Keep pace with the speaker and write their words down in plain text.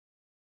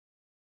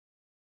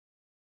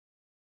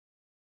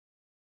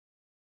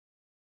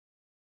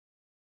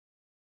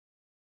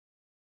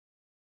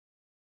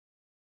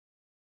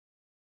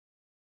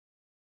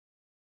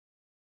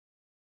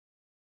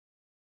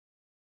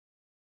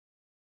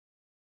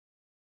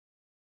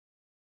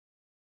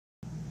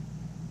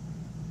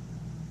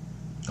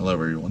Hello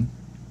everyone,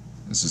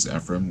 this is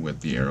Ephraim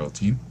with the AERo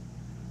team.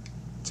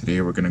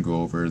 Today we're going to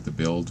go over the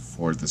build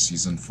for the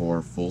Season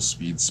 4 full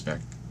speed spec.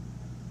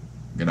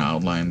 I'm going to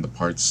outline the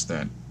parts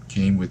that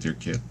came with your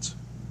kit,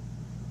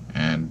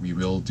 and we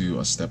will do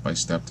a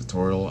step-by-step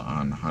tutorial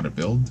on how to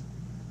build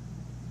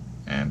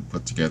and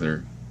put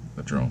together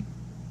the drone.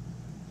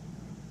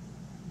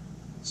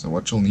 So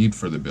what you'll need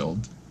for the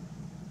build,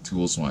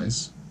 tools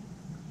wise,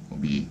 will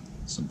be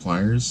some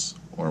pliers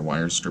or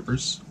wire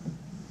strippers,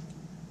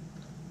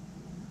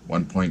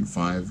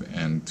 1.5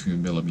 and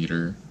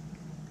 2mm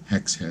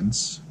hex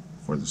heads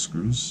for the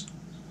screws,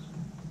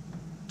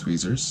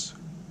 tweezers,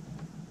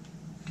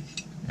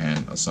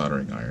 and a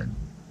soldering iron.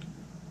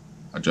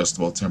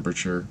 Adjustable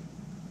temperature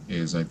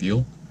is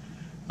ideal.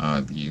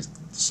 The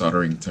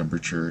soldering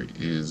temperature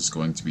is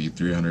going to be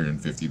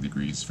 350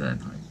 degrees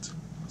Fahrenheit,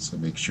 so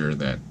make sure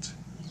that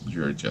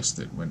you're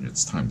adjusted when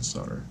it's time to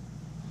solder.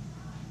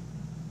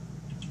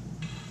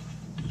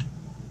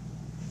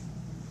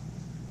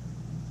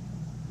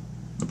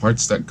 The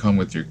parts that come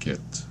with your kit: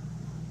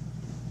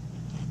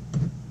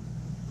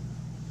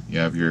 you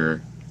have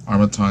your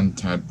Armattan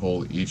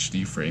Tadpole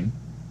HD frame,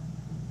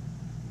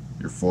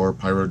 your 4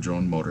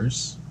 Pyrodrone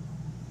motors,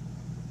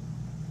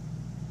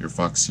 your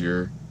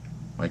Frsky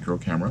micro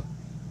camera,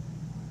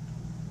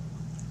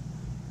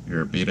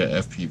 your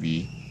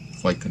BetaFPV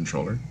flight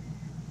controller,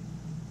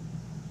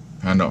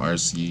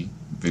 PandaRC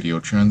video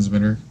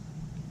transmitter,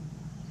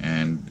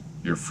 and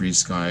your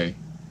Frsky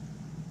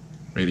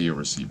radio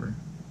receiver.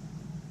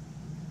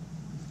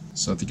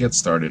 So to get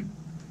started,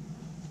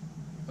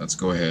 let's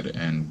go ahead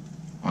and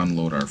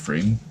unload our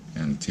frame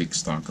and take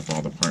stock of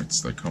all the parts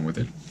that come with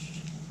it.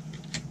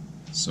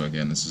 So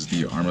again, this is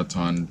the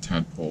Armattan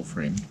Tadpole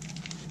frame.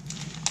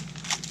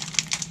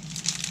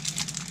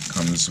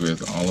 Comes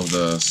with all of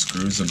the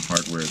screws and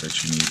hardware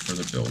that you need for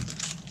the build.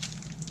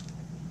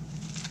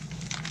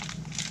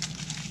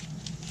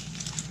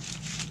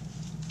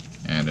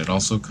 And it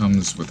also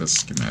comes with a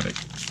schematic.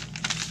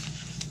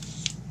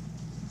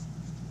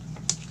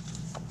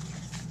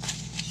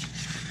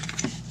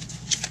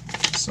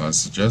 So I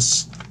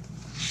suggest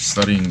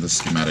studying the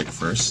schematic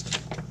first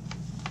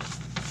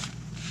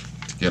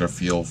to get a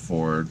feel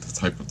for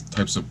the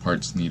types of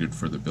parts needed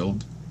for the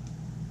build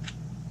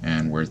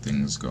and where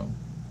things go.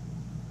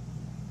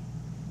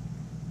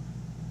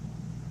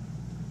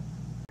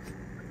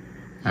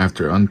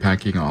 After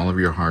unpacking all of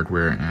your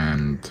hardware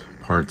and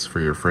parts for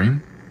your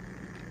frame,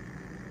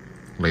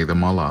 lay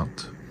them all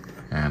out,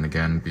 and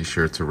again be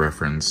sure to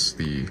reference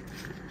the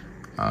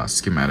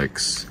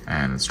schematics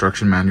and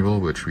instruction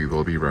manual, which we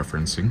will be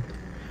referencing.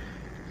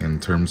 In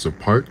terms of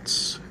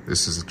parts,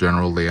 this is the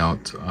general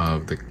layout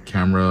of the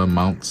camera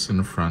mounts in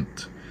the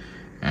front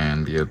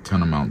and the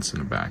antenna mounts in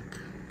the back.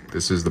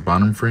 This is the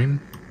bottom frame,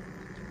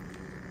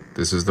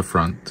 this is the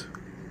front,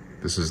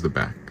 this is the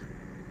back.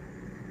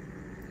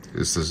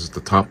 This is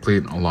the top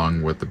plate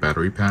along with the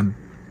battery pad,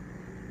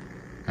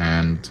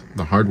 and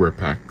the hardware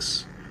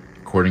packs,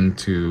 according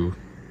to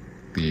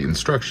the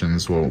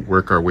instructions, will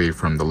work our way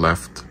from the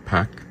left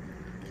pack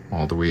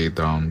all the way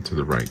down to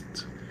the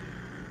right.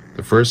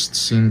 The first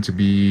seem to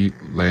be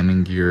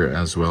landing gear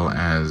as well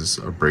as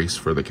a brace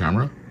for the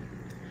camera.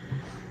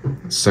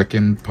 The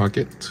second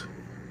pocket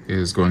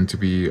is going to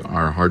be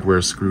our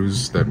hardware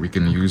screws that we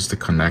can use to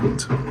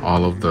connect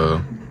all of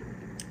the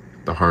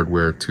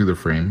hardware to the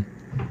frame,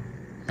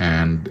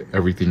 and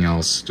everything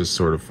else just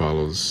sort of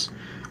follows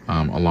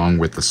along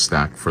with the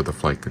stack for the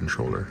flight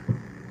controller.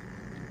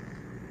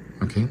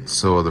 Okay,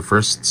 so the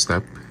first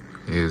step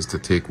is to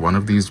take one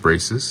of these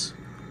braces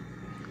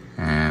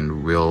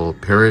and we'll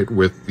pair it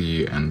with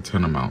the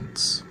antenna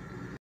mounts.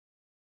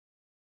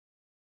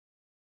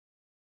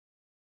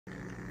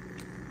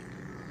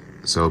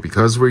 So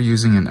because we're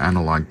using an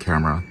analog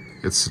camera,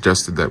 it's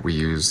suggested that we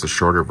use the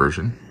shorter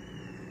version.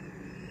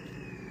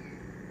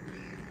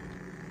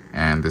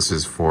 And this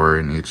is for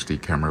an HD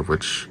camera,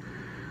 which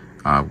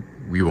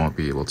we won't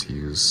be able to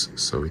use,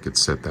 so we could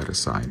set that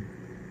aside.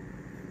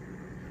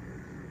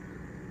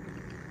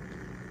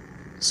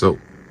 So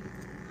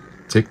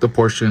take the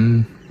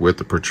portion with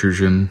the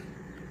protrusion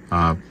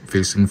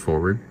facing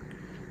forward,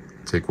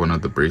 take one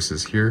of the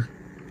braces here,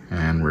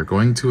 and we're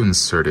going to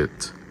insert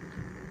it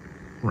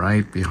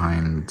right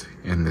behind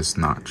in this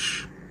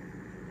notch.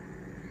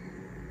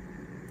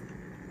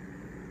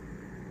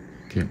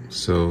 Okay,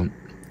 so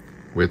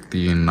with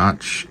the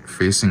notch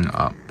facing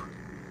up,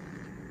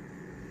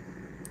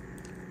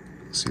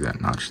 see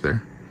that notch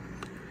there?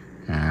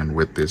 And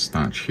with this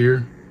notch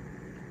here,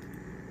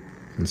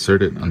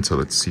 insert it until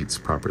it seats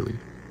properly.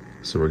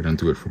 So we're going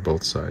to do it for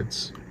both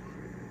sides.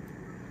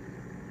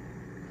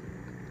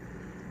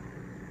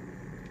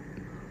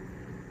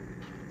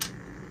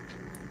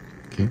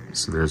 Okay,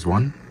 so there's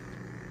one.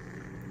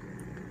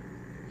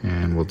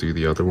 And we'll do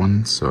the other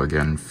one. So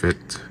again,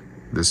 fit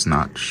this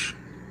notch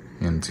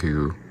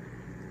into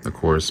the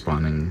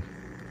corresponding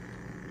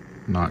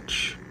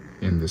notch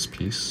in this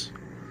piece.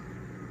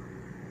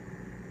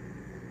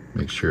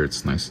 Make sure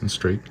it's nice and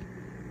straight.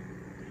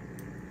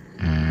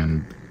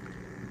 And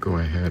go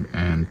ahead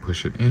and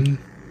push it in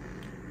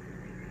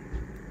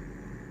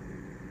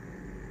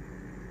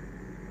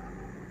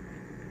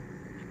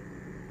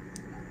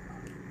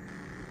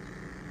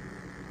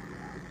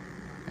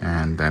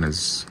and that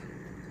is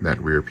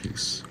that rear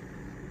piece.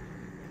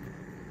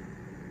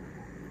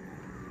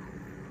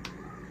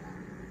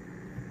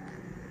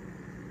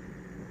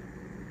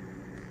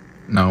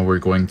 Now we're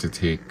going to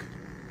take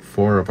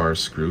 4 of our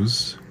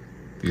screws.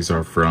 These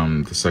are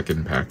from the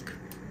second pack.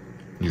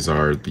 These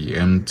are the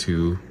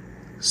M2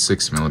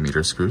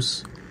 6mm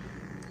screws,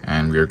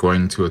 and we are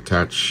going to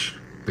attach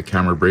the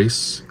camera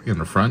brace in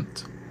the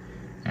front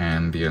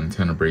and the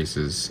antenna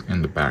braces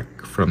in the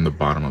back from the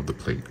bottom of the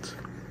plate.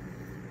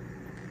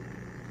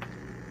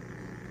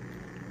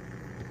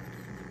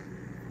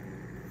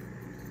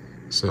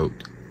 So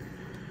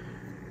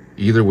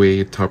either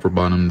way, top or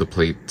bottom, the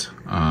plate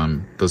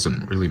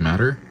doesn't really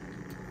matter.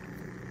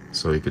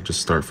 So you could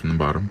just start from the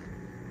bottom.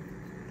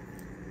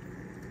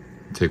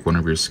 Take one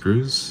of your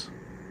screws,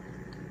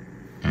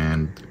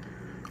 and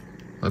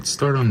let's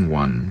start on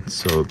 1.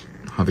 So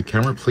how the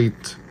camera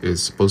plate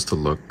is supposed to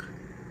look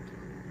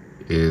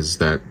is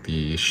that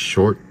the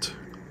short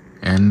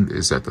end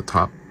is at the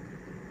top.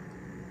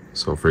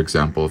 So for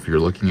example, if you're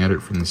looking at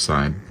it from the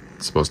side,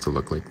 it's supposed to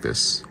look like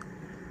this.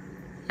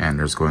 And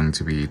there's going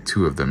to be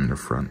 2 of them in the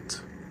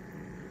front.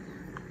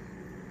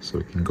 So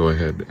we can go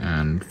ahead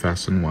and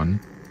fasten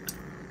one.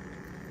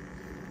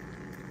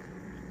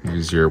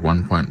 Use your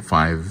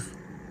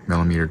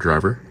 1.5mm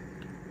driver.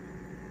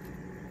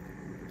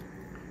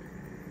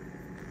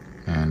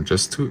 And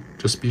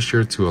just be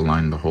sure to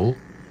align the hole.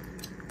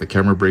 The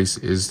camera brace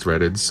is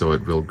threaded, so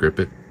it will grip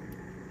it.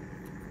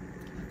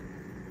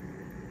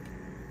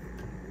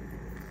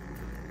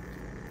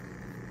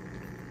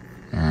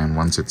 And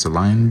once it's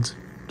aligned,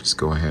 just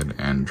go ahead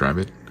and drive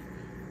it.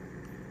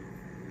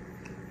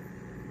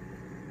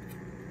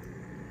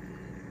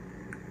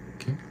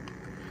 Okay.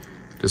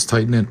 Just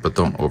tighten it, but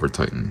don't over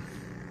tighten.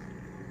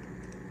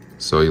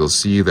 So you'll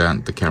see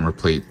that the camera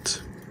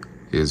plate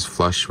is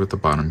flush with the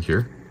bottom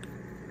here,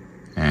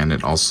 and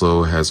it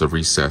also has a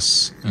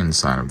recess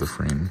inside of the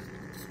frame.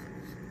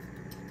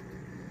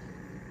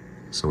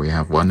 So we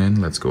have one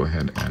in, let's go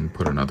ahead and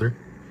put another.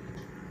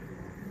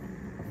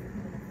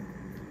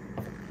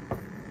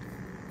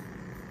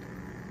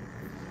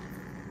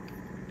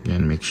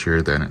 Again, make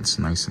sure that it's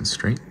nice and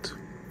straight.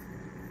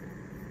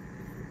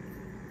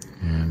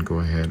 And go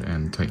ahead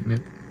and tighten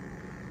it.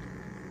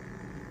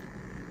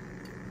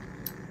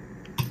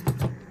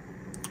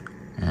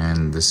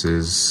 And this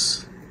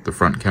is the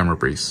front camera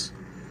brace.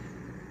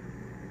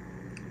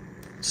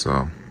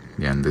 So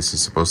again, this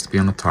is supposed to be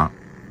on the top,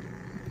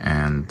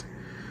 and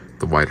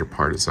the wider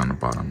part is on the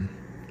bottom.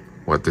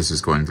 What this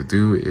is going to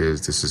do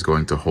is this is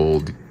going to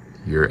hold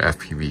your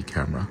FPV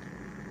camera.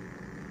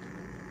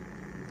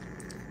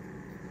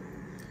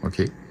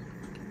 Okay,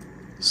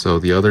 so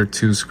the other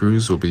 2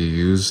 screws will be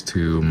used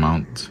to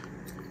mount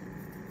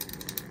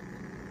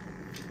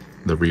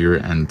the rear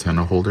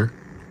antenna holder.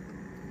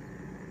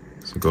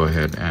 So go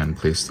ahead and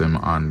place them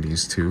on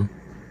these 2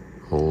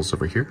 holes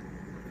over here.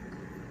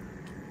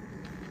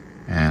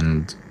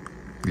 And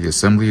the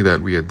assembly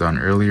that we had done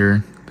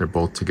earlier, they're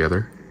both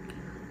together.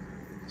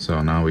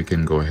 So now we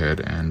can go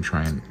ahead and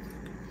try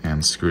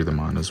and screw them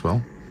on as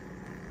well.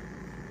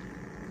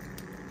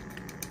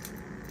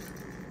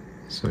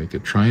 So you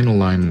could try and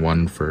align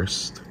one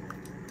first,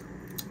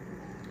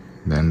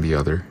 then the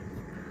other.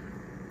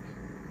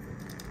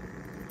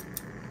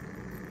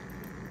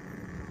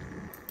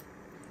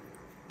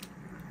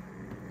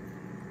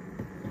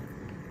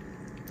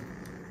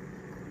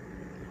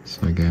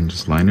 So again,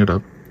 just line it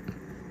up.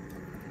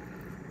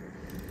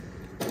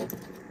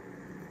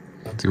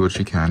 Do what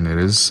you can. It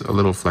is a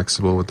little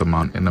flexible with the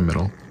mount in the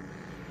middle.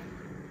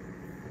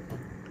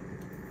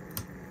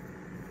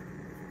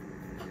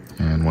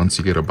 And once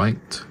you get a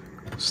bite,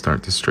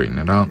 start to straighten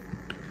it out.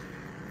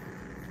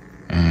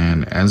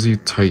 And as you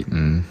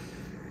tighten,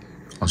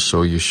 I'll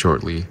show you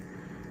shortly,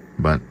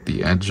 but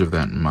the edge of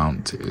that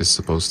mount is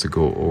supposed to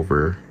go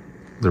over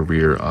the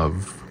rear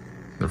of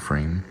the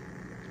frame.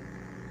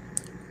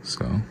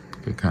 So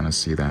you can kind of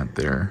see that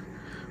there.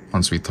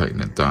 Once we tighten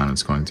it down,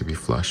 it's going to be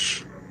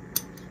flush.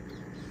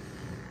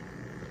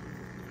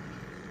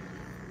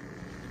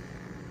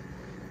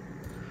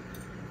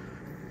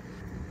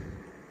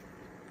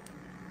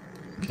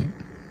 Okay,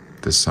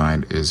 this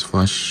side is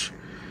flush.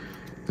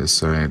 This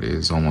side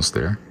is almost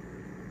there.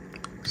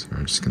 So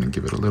we're just going to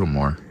give it a little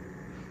more.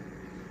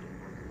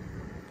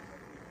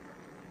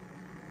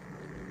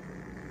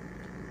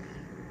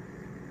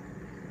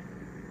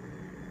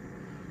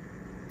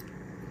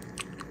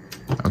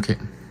 Okay,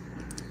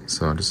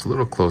 so just a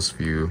little close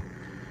view,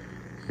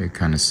 you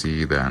kind of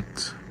see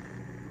that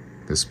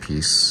this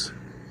piece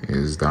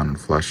is down and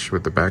flush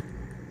with the back.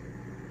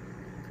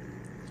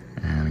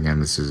 And again,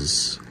 this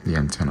is the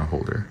antenna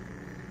holder.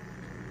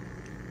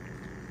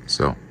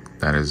 So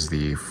that is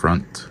the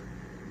front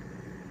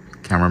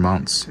camera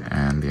mounts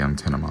and the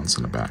antenna mounts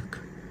in the back.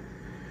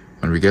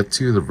 When we get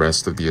to the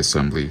rest of the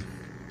assembly,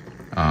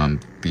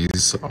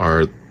 these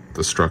are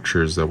the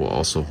structures that will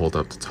also hold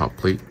up the top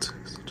plate.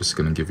 Just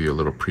going to give you a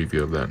little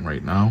preview of that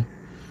right now,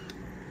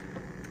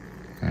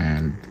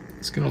 and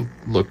it's going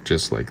to look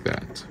just like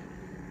that.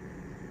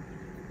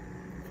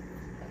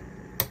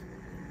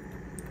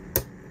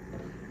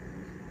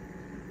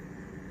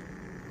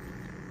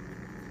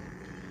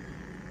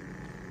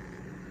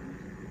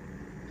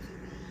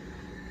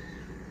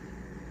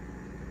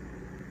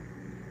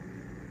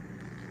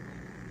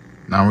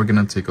 now we're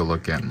going to take a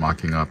look at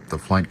mocking up the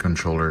flight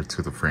controller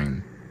to the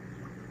frame.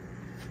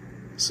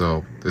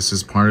 So this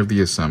is part of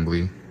the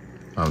assembly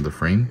of the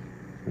frame,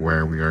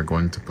 where we are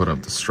going to put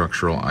up the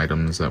structural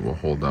items that will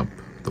hold up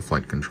the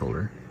flight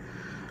controller.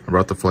 I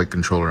brought the flight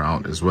controller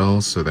out as well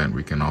so that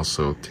we can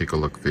also take a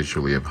look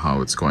visually of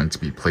how it's going to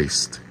be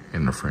placed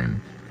in the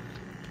frame.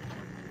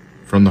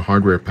 From the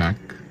hardware pack,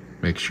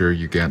 make sure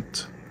you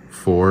get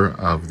 4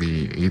 of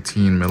the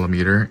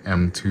 18mm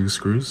M2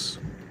 screws,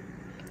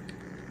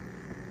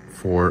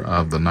 4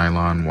 of the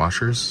nylon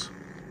washers,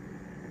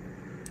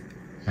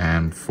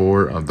 and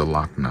 4 of the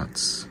lock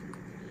nuts.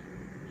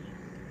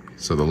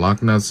 So the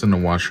lock nuts and the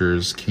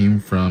washers came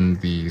from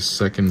the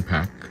second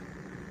pack,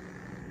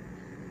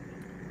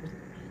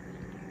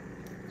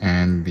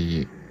 and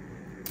the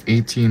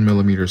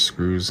 18mm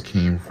screws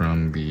came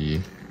from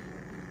the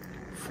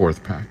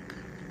 4th pack.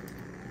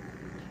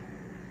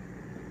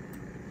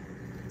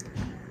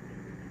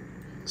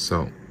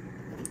 So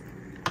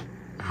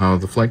how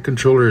the flight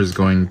controller is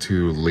going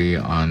to lay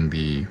on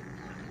the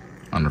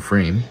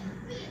frame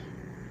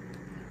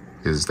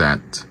is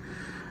that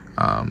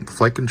the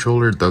flight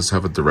controller does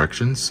have a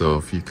direction. So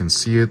if you can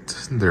see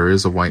it, there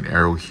is a white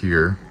arrow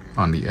here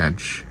on the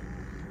edge,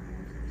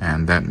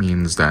 and that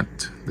means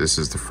that this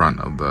is the front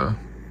of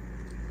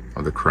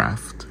the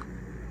craft.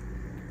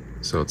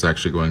 So it's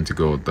actually going to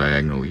go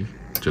diagonally,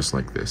 just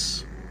like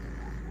this.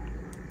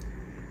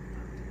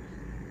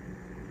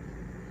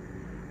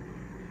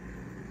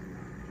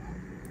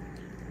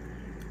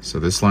 So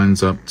this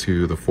lines up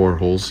to the 4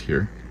 holes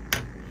here.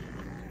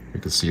 You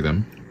can see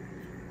them.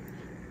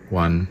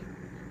 1,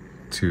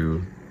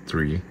 2,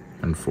 3,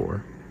 and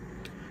 4.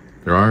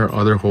 There are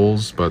other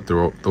holes, but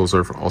those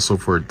are also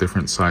for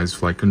different size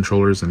flight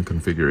controllers and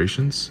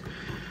configurations.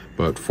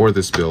 But for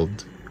this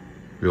build,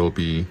 we'll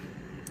be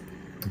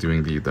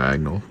doing the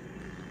diagonal.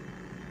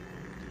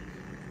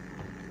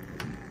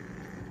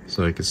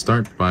 So I can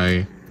start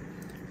by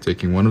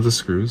taking one of the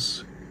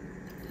screws,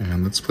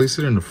 and let's place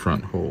it in the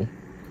front hole.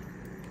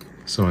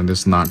 So in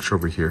this notch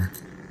over here.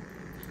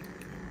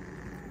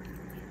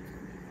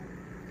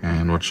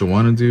 And what you'll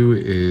want to do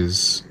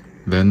is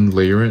then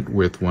layer it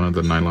with one of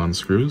the nylon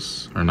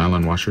screws, or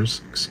nylon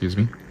washers, excuse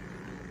me.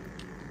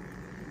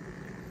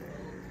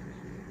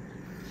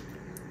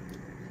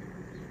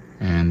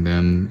 And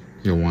then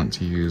you'll want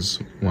to use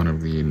one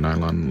of the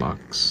nylon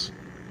locks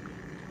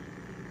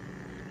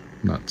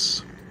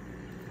nuts.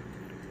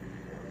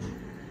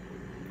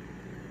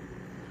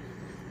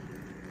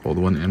 Hold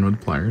one in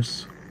with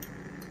pliers.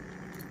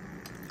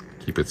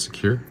 Keep it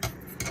secure.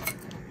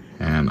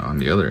 And on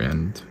the other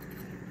end,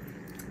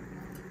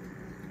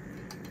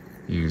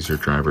 use your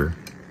driver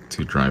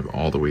to drive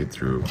all the way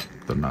through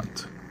the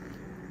nut.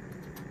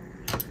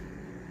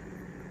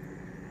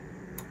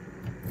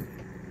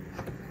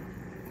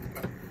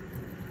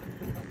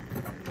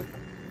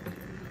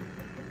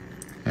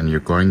 And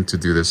you're going to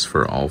do this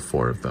for all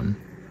 4 of them.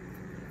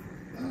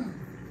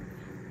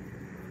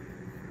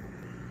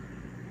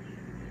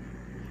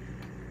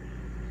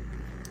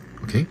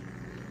 Okay.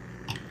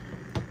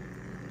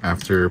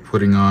 After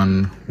putting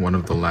on one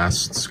of the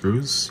last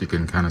screws, you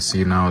can kind of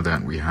see now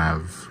that we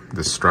have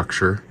this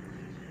structure.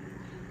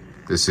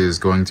 This is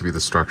going to be the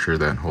structure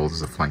that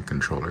holds the flight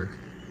controller.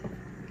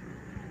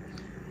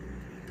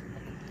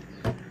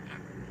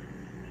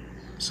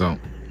 So,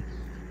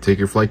 take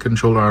your flight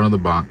controller out of the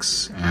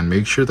box and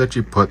make sure that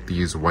you put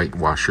these white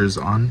washers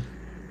on,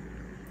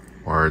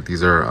 or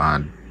these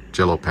are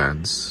jello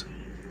pads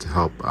to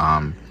help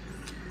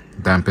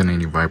dampen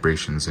any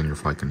vibrations in your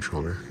flight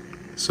controller.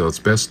 So it's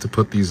best to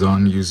put these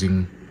on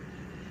using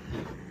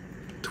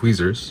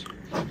tweezers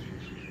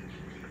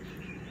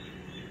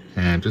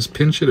and just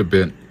pinch it a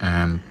bit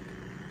and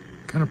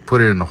kind of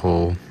put it in the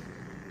hole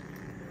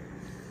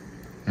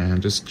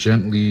and just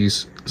gently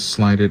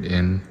slide it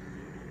in.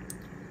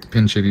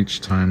 Pinch it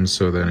each time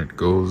so that it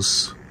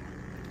goes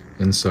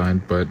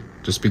inside, but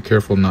just be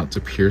careful not to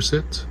pierce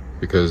it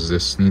because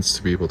this needs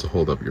to be able to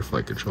hold up your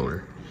flight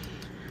controller.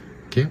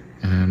 Okay,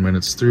 and when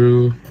it's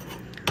through,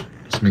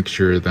 just make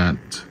sure that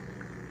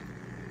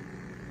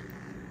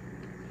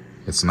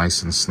it's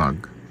nice and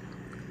snug.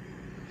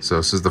 So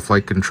this is the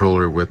flight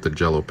controller with the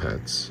jello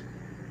pads.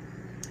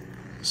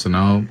 So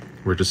now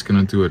we're just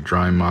gonna do a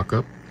dry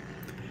mock-up.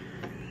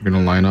 We're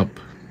gonna line up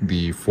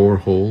the 4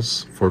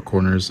 holes, 4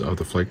 corners of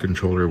the flight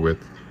controller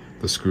with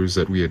the screws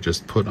that we had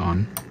just put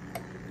on.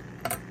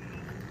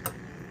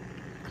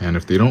 And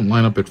if they don't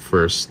line up at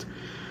first,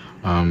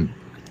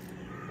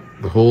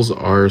 the holes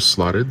are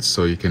slotted,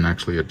 so you can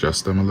actually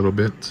adjust them a little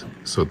bit.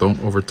 So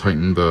don't over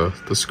tighten the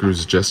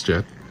screws just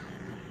yet.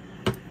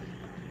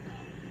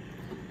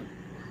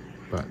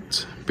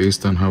 But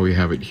based on how we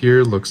have it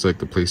here, looks like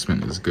the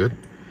placement is good.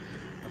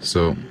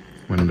 So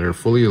when they're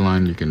fully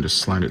aligned, you can just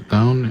slide it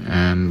down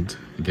and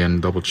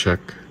again double check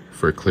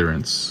for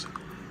clearance.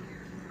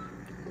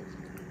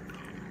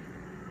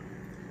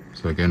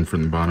 So again,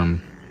 from the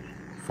bottom,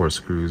 4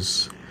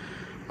 screws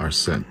are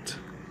set.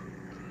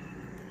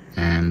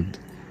 And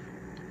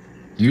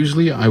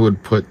usually I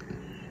would put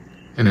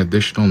an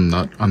additional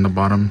nut on the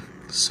bottom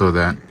so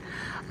that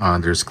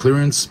There's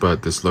clearance,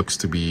 but this looks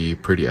to be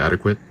pretty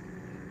adequate.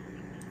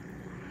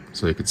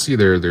 So you can see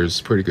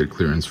there's pretty good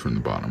clearance from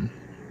the bottom.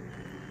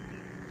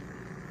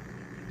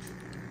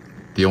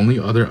 The only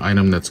other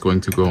item that's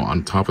going to go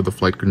on top of the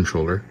flight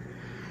controller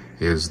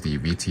is the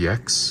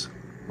VTX,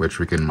 which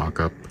we can mock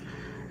up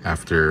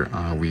after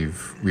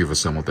we've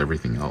assembled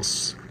everything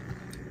else.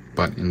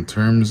 But in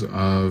terms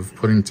of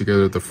putting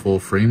together the full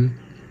frame,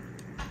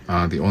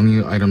 the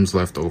only items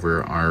left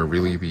over are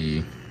really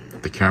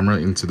the camera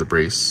into the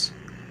brace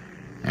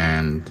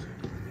and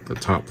the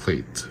top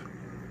plate.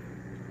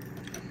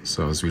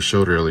 So as we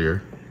showed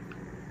earlier,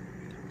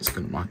 just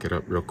gonna mock it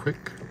up real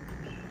quick.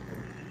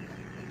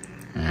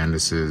 And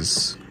this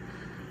is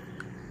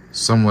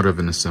somewhat of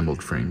an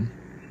assembled frame.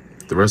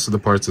 The rest of the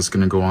parts that's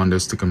gonna go on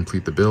this to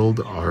complete the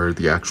build are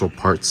the actual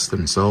parts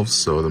themselves.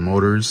 So the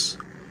motors,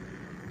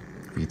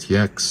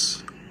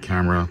 VTX,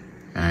 camera,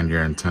 and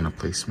your antenna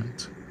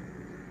placement.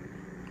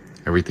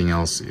 Everything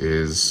else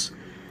is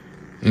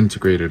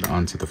integrated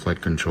onto the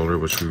flight controller,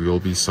 which we will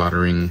be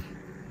soldering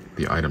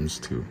the items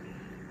to.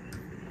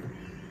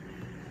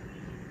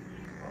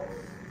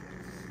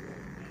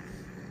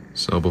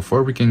 So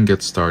before we can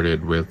get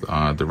started with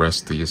the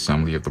rest of the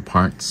assembly of the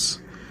parts,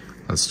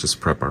 let's just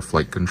prep our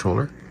flight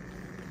controller.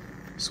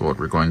 So what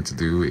we're going to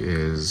do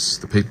is,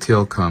 the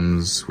pigtail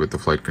comes with the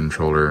flight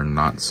controller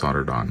not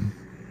soldered on.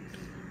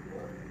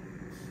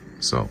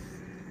 So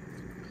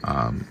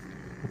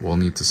we'll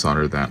need to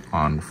solder that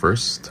on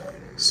first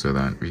so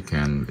that we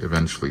can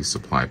eventually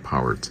supply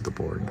power to the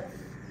board.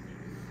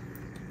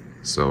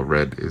 So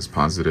red is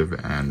positive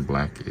and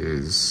black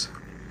is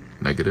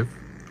negative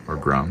or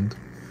ground.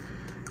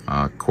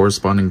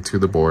 Corresponding to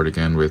the board,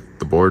 again with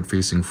the board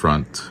facing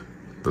front,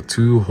 the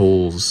two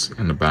holes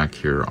in the back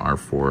here are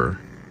for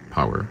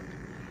power.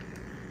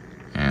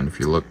 And if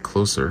you look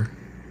closer,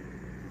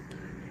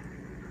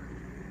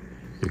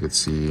 you could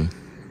see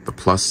the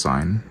plus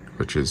sign,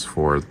 which is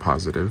for the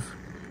positive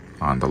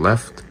on the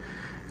left,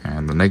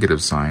 and the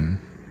negative sign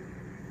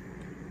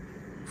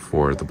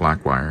for the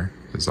black wire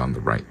is on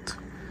the right.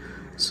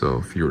 So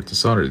if you were to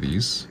solder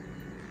these,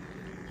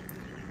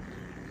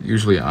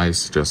 usually I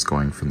suggest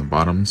going from the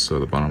bottom, so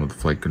the bottom of the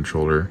flight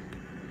controller,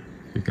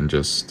 you can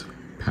just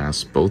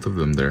pass both of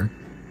them there,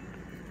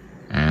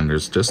 and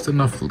there's just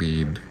enough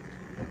lead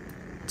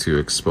to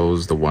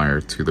expose the wire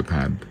to the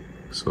pad.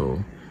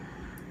 So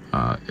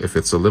if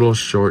it's a little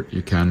short,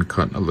 you can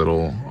cut a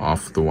little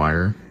off the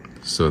wire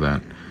so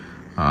that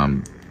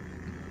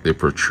they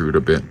protrude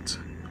a bit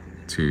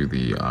to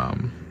the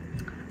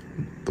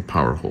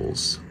power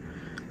holes.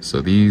 So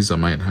these I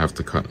might have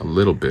to cut a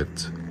little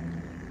bit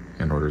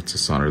in order to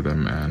solder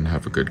them and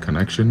have a good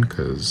connection,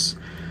 because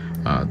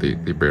they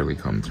barely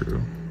come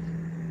through.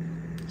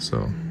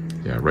 So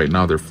yeah, right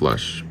now they're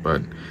flush,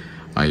 but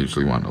I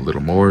usually want a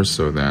little more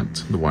so that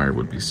the wire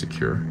would be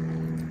secure.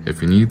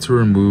 If you need to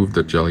remove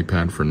the jelly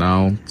pad for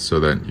now so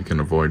that you can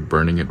avoid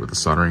burning it with a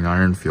soldering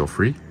iron, feel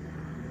free.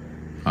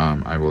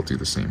 I will do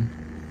the same.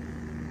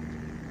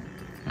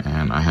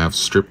 And I have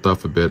stripped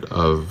off a bit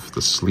of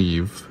the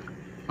sleeve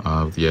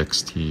of the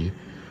XT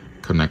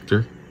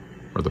connector,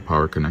 or the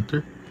power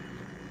connector.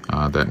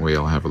 That way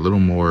I'll have a little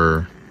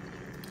more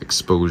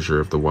exposure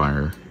of the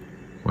wire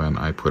when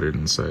I put it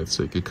inside.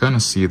 So you can kind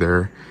of see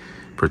there,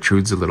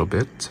 protrudes a little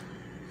bit.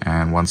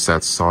 And once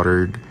that's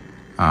soldered,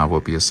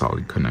 will be a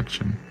solid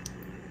connection.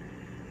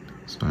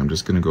 So I'm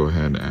just going to go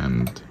ahead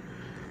and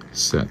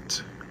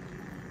set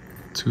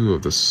two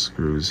of the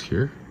screws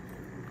here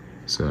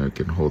so I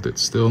can hold it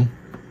still,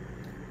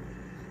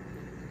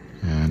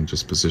 and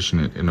just position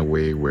it in a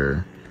way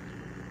where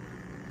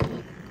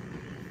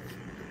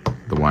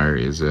the wire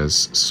is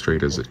as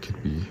straight as it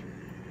could be.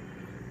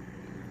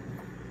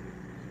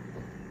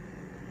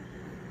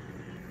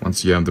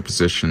 Once you have the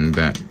position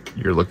that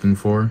you're looking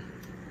for,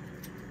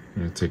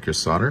 you're going to take your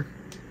solder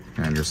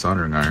and your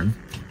soldering iron.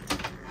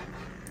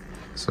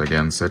 So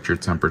again, set your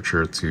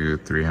temperature to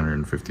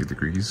 350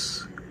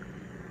 degrees.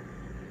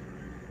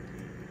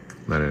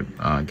 Let it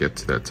get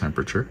to that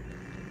temperature.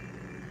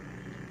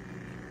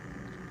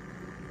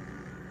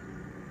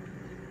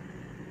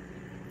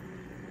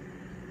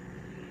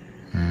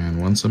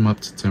 And once I'm up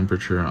to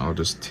temperature, I'll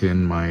just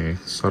tin my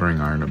soldering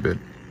iron a bit.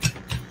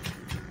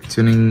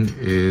 Tinning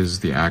is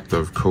the act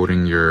of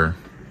coating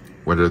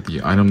whether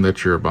the item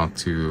that you're about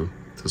to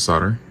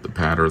solder, the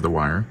pad or the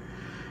wire,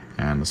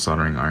 and the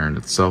soldering iron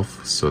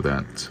itself, so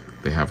that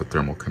they have a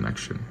thermal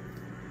connection.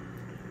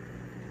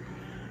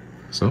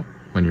 So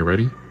when you're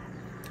ready,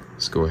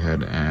 just go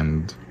ahead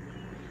and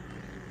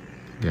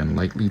again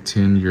lightly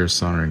tin your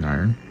soldering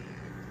iron,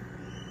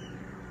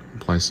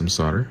 apply some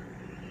solder,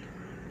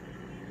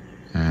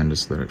 and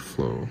just let it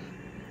flow.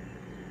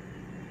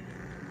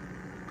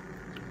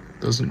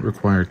 Doesn't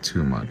require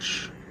too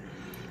much.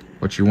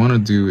 What you want to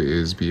do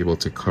is be able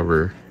to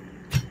cover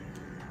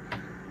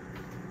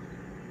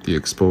the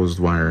exposed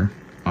wire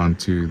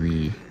onto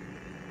the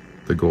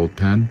gold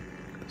pad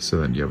so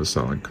that you have a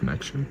solid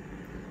connection.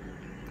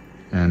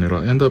 And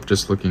it'll end up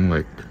just looking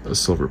like a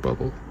silver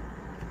bubble.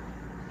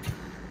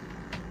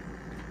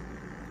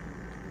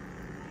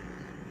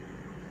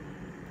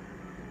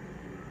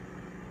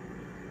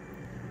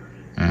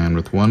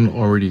 with one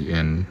already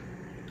in,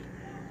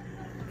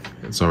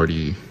 it's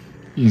already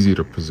easy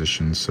to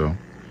position. So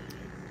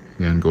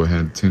again, go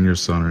ahead, tin your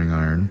soldering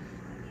iron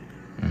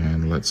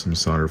and let some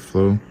solder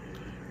flow.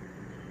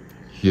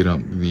 Heat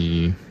up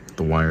the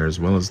wire as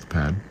well as the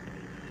pad.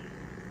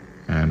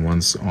 And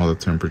once all the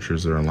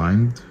temperatures are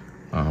aligned,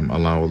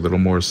 allow a little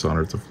more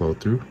solder to flow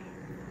through.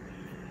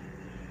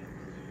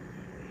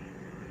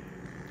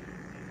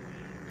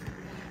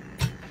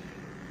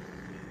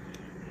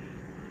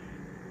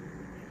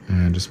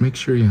 And just make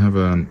sure you have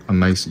a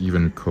nice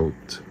even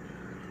coat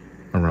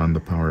around the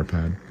power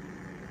pad.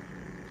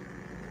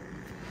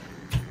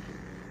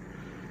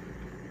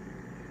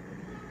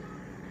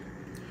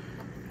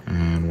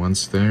 And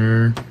once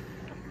there,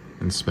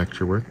 inspect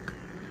your work.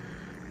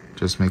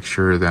 Just make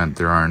sure that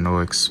there are no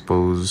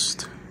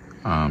exposed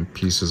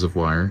pieces of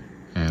wire,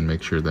 and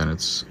make sure that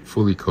it's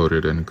fully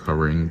coated and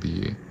covering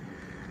the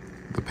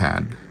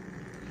pad.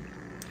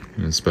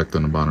 You inspect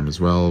on the bottom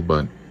as well,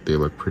 but they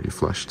look pretty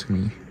flush to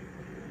me.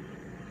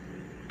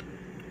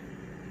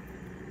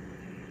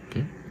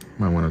 Okay,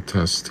 might want to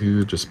test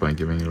too just by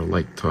giving it a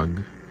light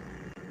tug.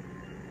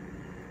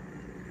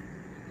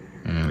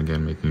 And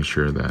again, making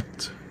sure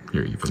that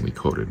you're evenly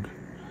coated.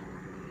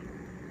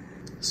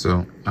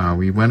 So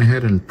we went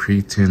ahead and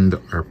pre-tinned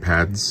our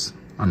pads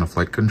on the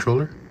flight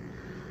controller.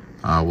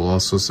 We'll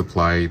also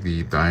supply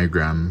the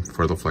diagram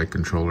for the flight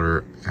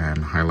controller and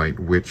highlight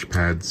which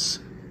pads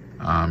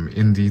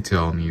in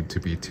detail need to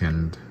be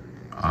tinned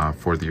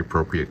for the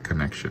appropriate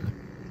connection.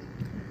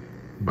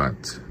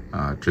 But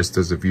just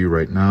as a view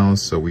right now,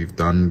 so we've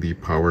done the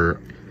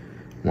power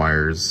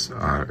wires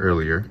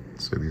earlier.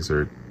 So these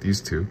are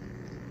these two.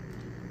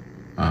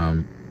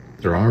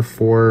 There are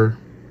 4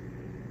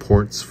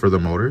 ports for the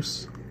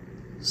motors.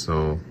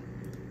 So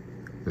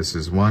this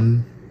is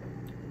 1,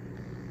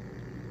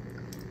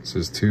 this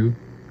is 2,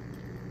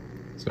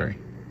 sorry,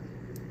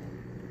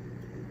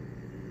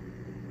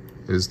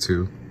 this is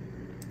 2,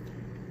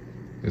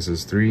 this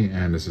is 3,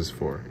 and this is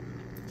 4.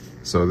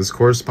 So this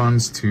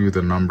corresponds to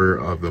the number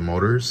of the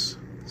motors.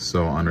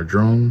 So on a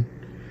drone,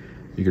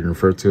 you can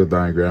refer to a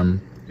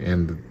diagram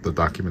in the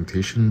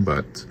documentation,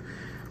 but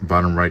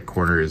bottom right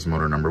corner is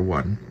motor number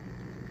 1,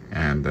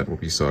 and that will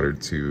be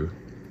soldered to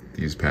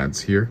these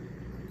pads here.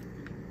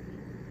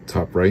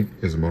 Top right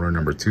is motor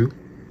number 2,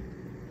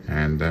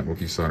 and that will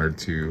be soldered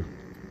to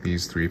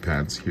these 3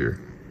 pads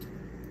here.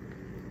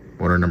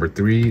 Motor number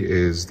 3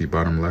 is the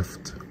bottom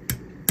left,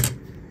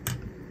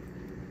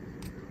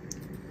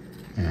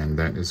 and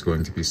that is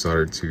going to be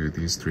soldered to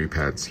these 3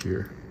 pads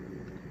here.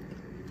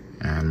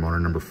 And motor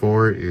number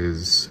 4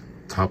 is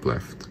top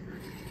left,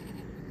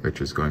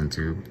 which is going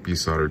to be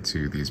soldered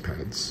to these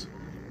pads.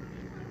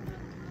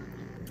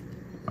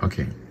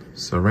 Okay,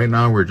 so right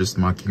now we're just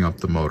mocking up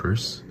the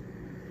motors,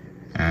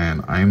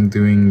 and I'm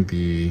doing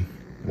the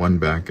one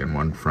back and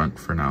one front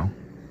for now.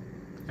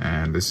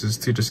 And this is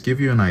to just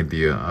give you an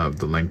idea of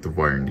the length of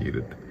wire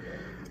needed.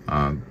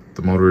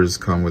 The motors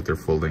come with their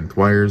full length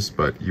wires,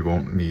 but you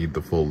won't need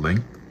the full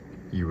length.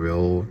 You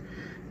will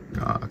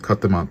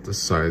cut them down to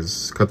size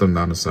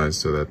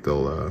so that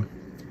they'll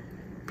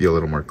be a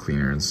little more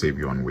cleaner and save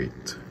you on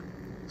weight.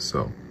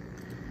 So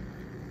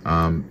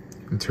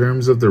in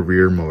terms of the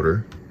rear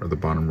motor, or the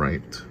bottom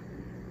right,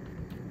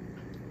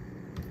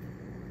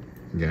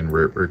 again,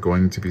 we're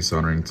going to be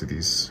soldering to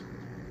these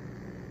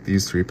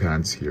 3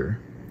 pads here.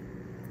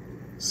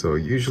 So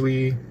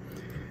usually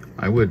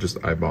I would just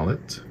eyeball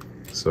it.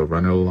 So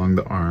run it along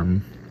the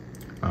arm.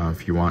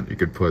 If you want, you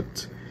could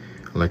put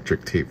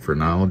electric tape for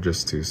now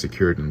just to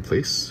secure it in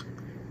place.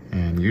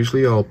 And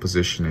usually I'll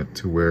position it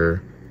to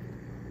where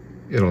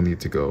it'll need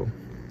to go.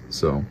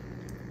 So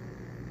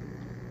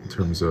in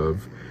terms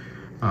of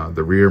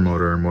the rear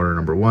motor, motor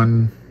number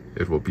 1,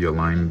 it will be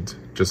aligned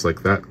just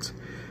like that.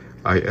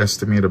 I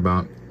estimate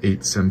about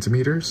 8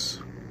 centimeters.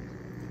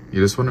 You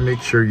just want to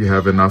make sure you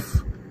have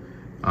enough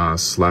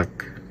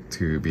slack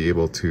to be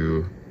able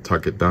to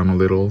tuck it down a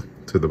little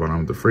to the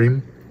bottom of the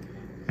frame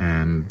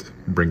and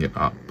bring it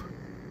up.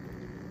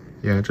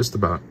 Yeah, just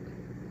about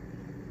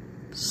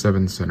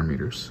 7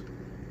 centimeters.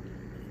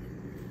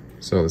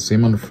 So the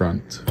same on the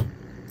front.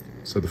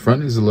 So the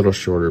front is a little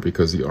shorter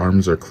because the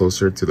arms are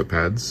closer to the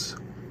pads.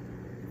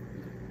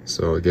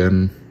 So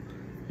again,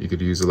 you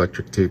could use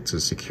electric tape to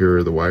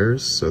secure the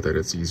wires so that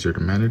it's easier to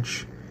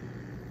manage.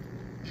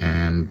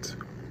 And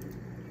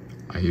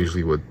I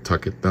usually would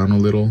tuck it down a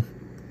little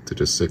to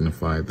just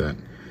signify that,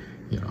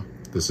 you know,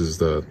 this is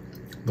the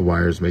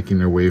wires making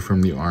their way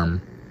from the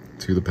arm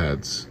to the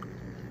pads.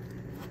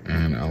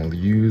 And I'll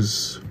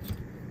use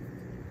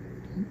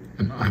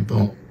an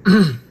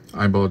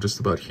eyeball just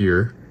about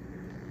here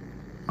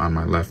on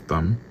my left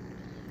thumb,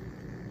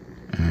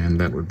 and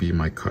that would be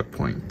my cut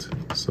point.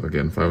 So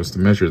again, if I was to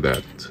measure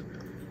that,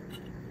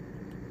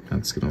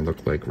 that's gonna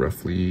look like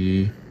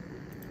roughly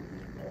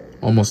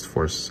almost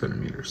 4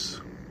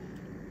 centimeters.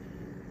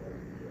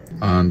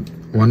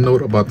 One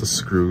note about the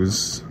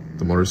screws,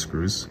 the motor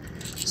screws.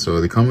 So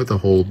they come with a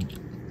whole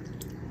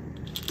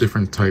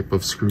different type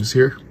of screws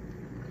here.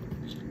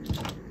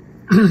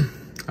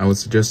 I would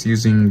suggest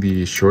using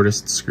the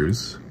shortest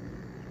screws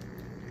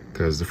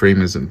because the frame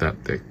isn't that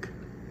thick.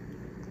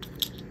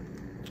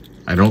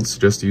 I don't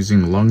suggest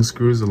using the long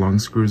screws. The long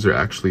screws are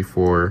actually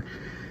for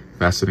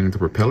fastening the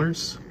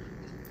propellers.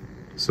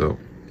 So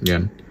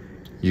again,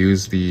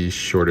 use the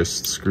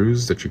shortest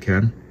screws that you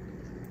can,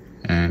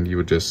 and you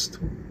would just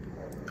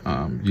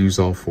use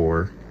all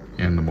 4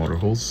 in the motor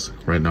holes.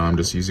 Right now I'm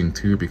just using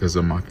 2 because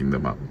I'm mocking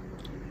them up.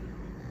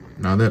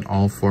 Now that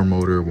all 4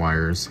 motor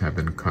wires have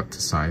been cut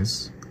to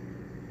size,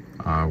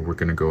 we're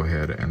going to go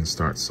ahead and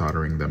start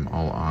soldering them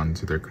all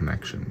onto their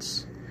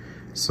connections.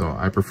 So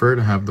I prefer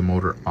to have the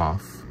motor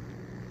off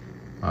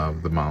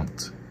of the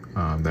mount.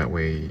 That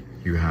way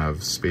you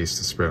have space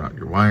to spread out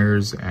your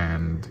wires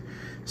and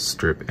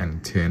strip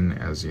and tin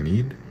as you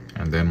need.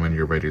 And then when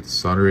you're ready to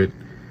solder it,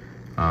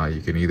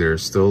 you can either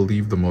still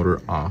leave the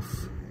motor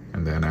off,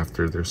 and then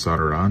after they're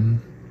soldered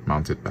on,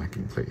 mount it back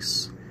in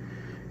place.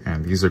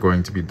 And these are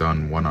going to be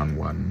done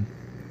one-on-one,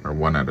 or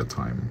one at a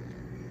time.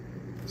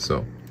 So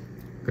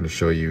I'm going to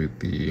show you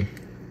the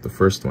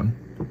first one.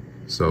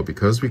 So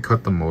because we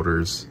cut the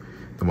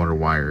motor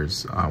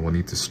wires, we'll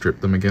need to strip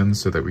them again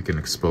so that we can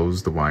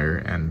expose the wire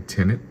and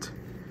tin it.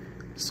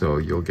 So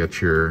you'll get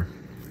your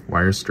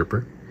wire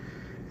stripper,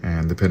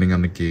 and depending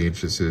on the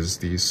gauge, this is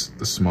the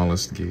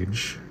smallest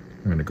gauge.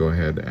 I'm going to go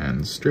ahead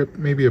and strip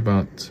maybe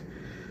about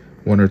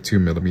 1 or 2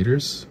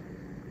 millimeters,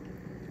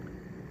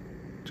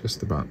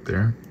 just about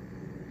there.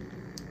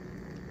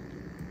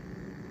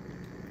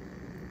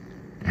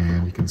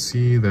 And you can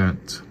see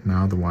that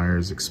now the wire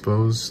is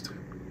exposed.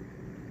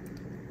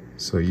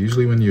 So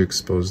usually when you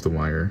expose the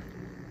wire,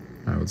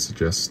 I would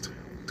suggest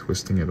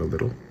twisting it a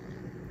little,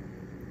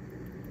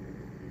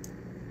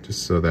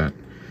 just so that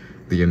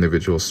the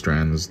individual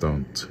strands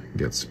don't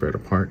get spread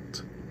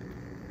apart.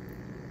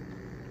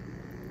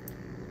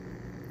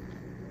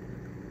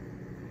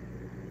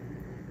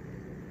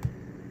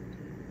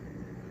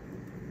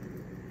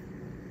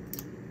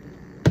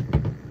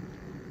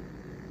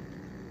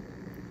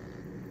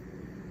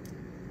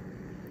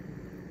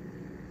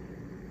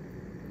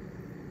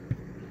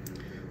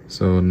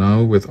 So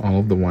now with all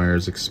of the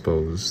wires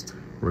exposed,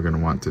 we're going to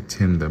want to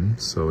tin them.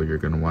 So you're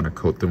going to want to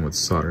coat them with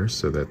solder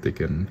so that they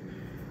can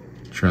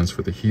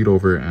transfer the heat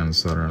over and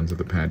solder onto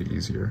the pad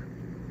easier.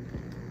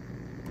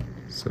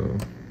 So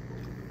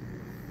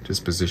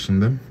just position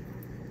them,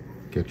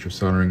 get your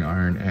soldering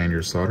iron and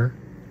your solder.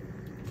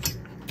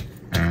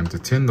 And to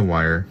tin the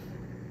wire,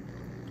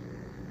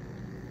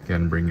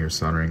 again, bring your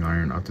soldering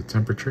iron up to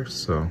temperature.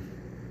 So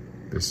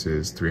this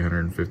is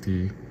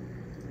 350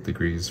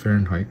 degrees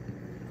Fahrenheit.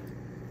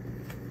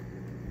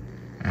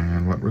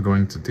 And what we're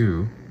going to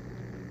do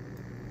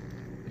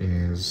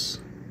is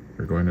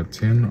we're going to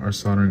tin our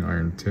soldering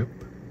iron tip.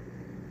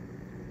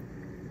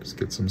 Just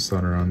get some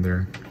solder on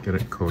there, get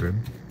it coated.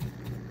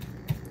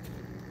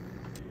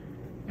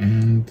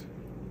 And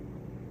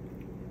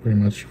pretty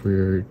much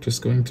we're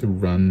just going to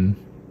run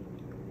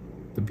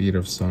the bead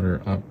of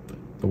solder up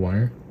the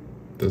wire.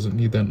 Doesn't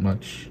need that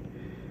much,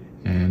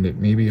 and it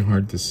may be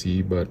hard to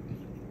see, but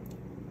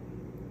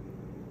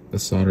the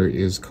solder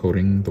is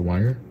coating the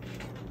wire.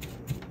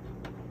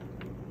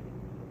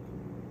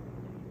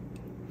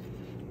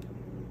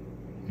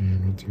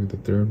 And we'll do the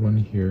third one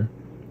here.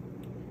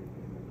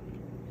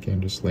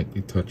 Again, just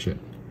lightly touch it.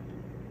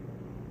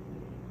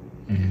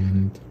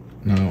 And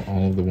now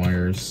all of the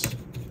wires,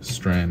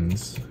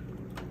 strands,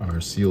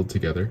 are sealed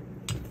together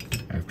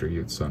after you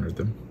had soldered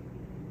them.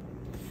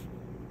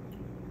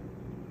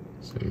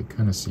 So you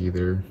kind of see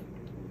they're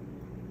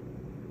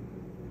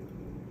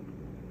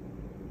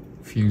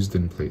fused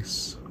in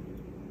place.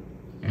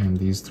 And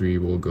these 3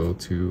 will go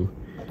to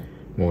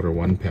motor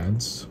 1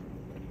 pads.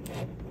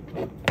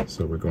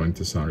 So we're going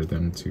to solder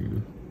them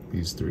to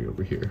these 3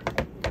 over here.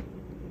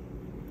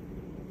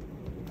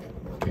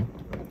 Okay.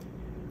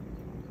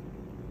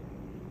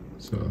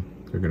 So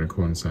they're going to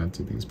coincide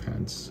to these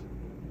pads.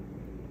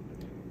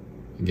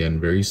 Again,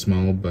 very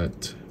small,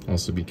 but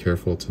also be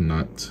careful to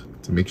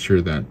make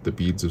sure that the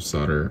beads of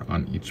solder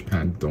on each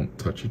pad don't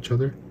touch each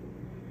other.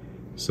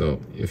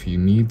 So if you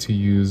need to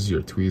use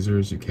your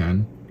tweezers, you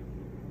can.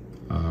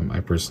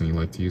 I personally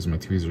like to use my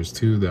tweezers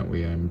too, that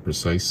way I'm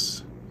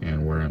precise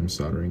and where I'm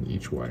soldering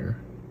each wire.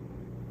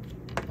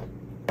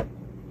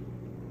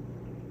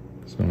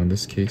 So in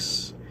this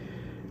case,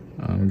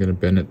 I'm going to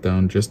bend it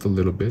down just a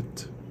little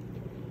bit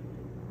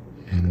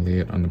and lay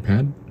it on the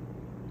pad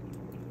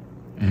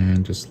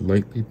and just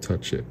lightly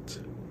touch it.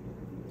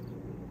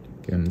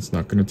 Again, it's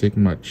not going to take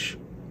much,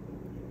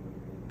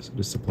 so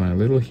just apply a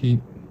little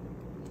heat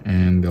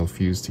and they'll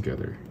fuse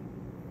together.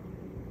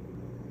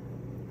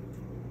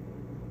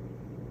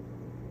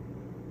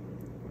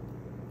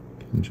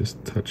 And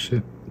just touch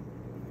it.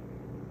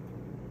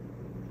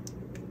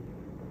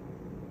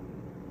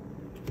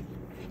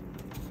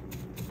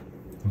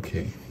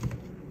 Okay,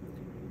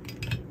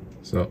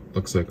 so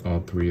looks like all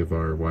 3 of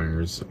our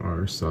wires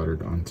are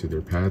soldered onto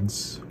their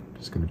pads.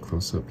 Just going to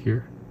close up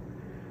here.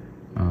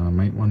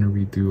 Might want to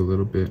redo a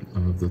little bit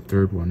of the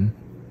 3rd one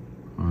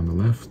on the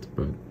left,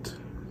 but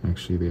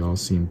actually they all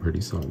seem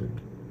pretty solid.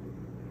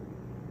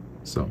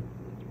 So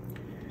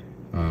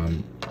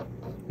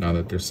now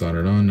that they're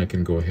soldered on, I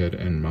can go ahead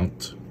and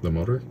mount the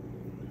motor.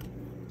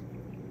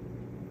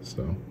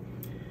 So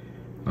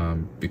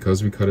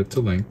because we cut it to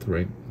length,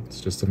 right,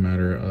 it's just a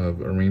matter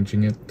of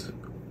arranging it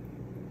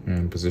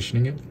and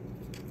positioning it.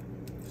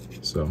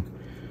 So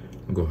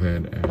I'll go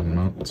ahead and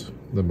mount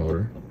the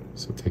motor.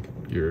 So take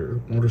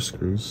your motor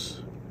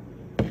screws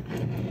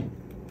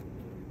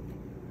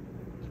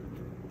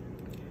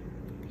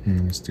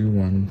and let's do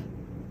one.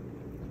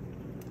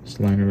 Just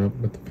line it up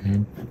with the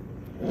pad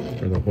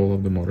or the hole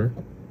of the motor.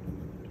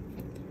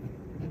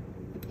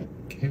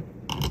 Okay.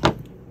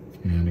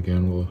 And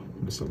again, we'll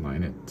just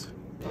align it.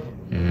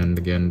 And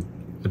again,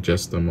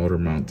 adjust the motor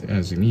mount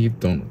as you need.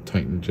 Don't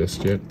tighten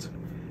just yet.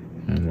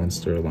 And once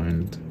they're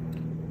aligned,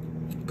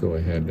 go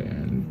ahead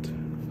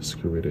and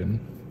screw it in.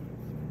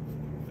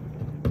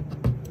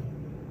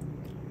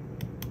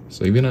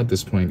 So even at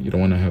this point, you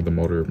don't want to have the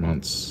motor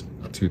mounts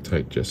too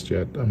tight just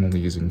yet. I'm only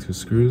using 2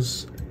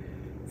 screws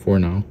for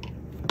now.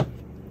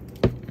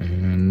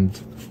 And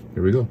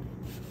here we go.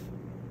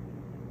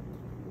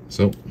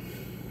 So,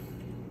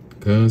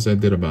 because I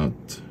did about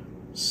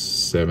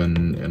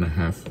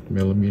 7.5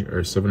 millimeter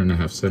or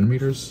 7.5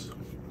 centimeters,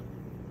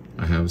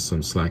 I have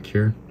some slack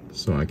here,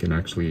 so I can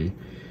actually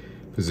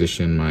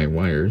position my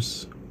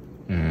wires.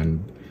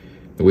 And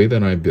the way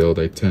that I build,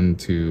 I tend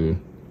to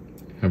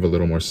have a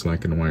little more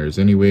slack in the wires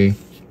anyway,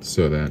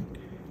 so that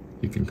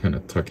you can kind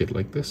of tuck it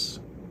like this.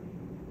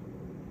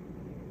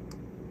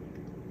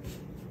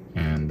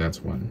 And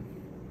that's one.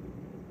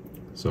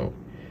 So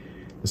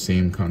the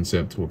same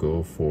concept will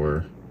go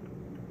for,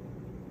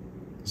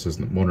 this is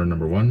motor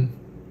number 1,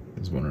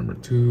 this is motor number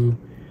 2,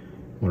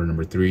 motor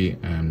number 3,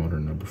 and motor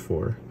number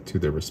 4 to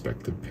their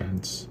respective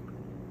pads.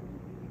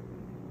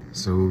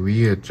 So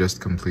we had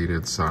just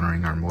completed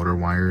soldering our motor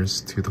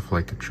wires to the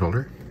flight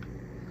controller.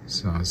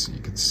 So as you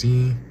can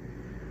see,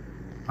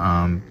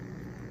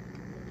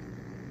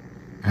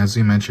 as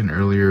we mentioned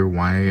earlier,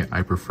 why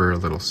I prefer a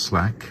little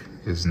slack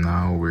is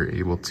now we're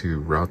able to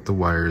route the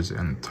wires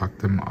and tuck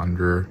them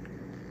under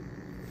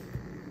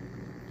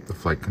the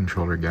flight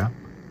controller gap.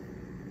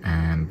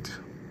 And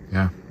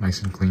yeah,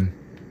 nice and clean.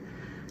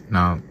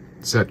 Now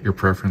set your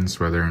preference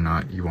whether or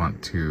not you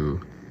want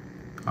to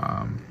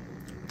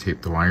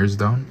tape the wires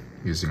down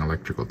using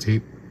electrical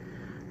tape.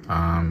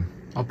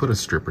 I'll put a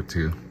strip or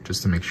 2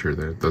 just to make sure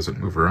that it doesn't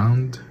move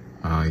around,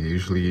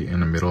 usually in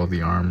the middle of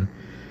the arm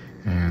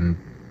and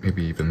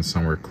maybe even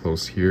somewhere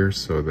close here,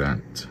 so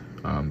that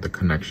the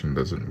connection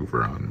doesn't move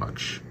around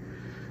much.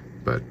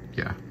 But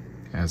yeah,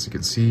 as you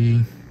can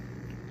see,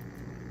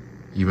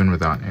 even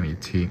without any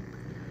tape,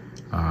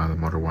 the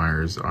motor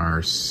wires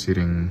are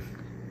sitting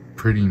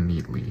pretty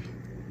neatly.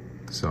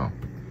 So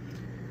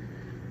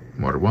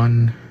motor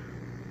 1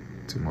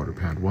 to motor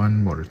pad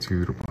 1, motor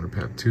 2 to motor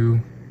pad 2,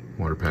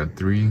 motor pad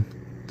 3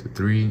 to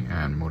 3,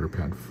 and motor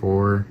pad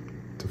 4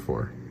 to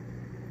 4.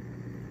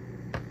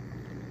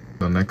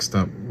 So next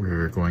up,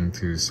 we're going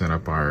to set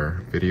up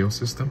our video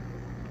system.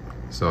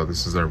 So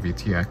this is our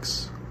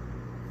VTX,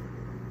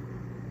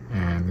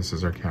 and this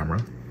is our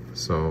camera.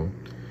 So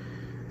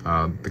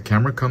the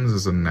camera comes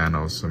as a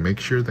nano, so make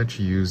sure that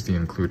you use the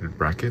included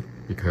bracket,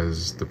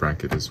 because the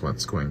bracket is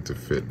what's going to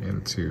fit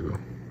into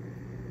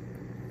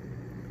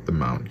the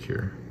mount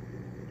here.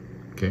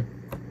 Okay.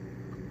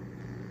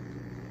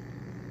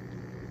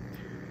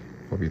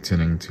 I'll be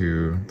tuning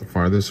to the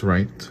farthest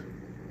right,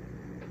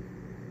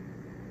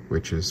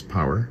 which is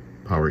power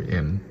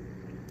in.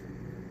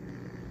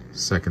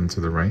 Second to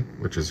the right,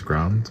 which is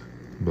ground,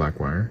 black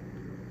wire.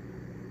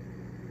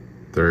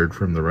 Third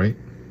from the right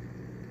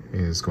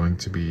is going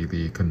to be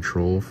the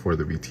control for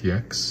the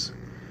VTX.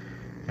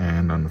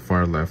 And on the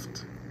far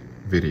left,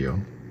 video,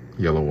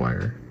 yellow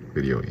wire,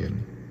 video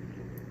in.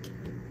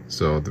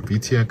 So the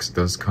VTX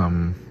does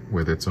come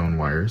with its own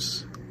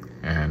wires,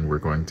 and we're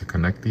going to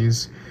connect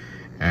these,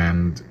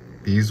 and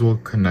these will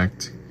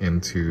connect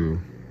into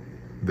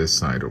this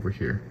side over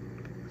here.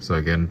 So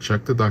again,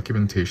 check the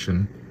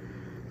documentation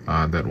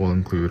that will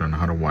include on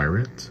how to wire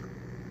it.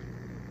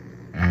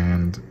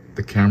 And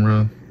the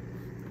camera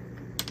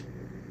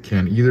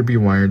can either be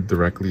wired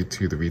directly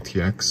to the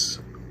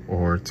VTX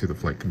or to the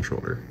flight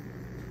controller.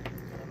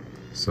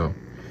 So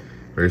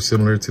very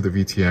similar to the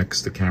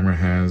VTX, the camera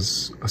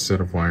has a set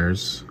of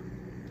wires.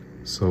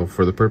 So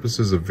for the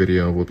purposes of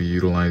video, we'll be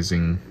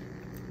utilizing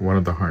one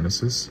of the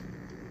harnesses.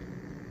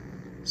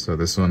 So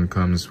this one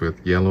comes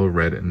with yellow,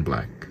 red, and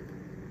black.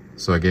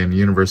 So again,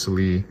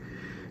 universally,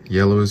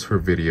 yellow is for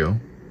video,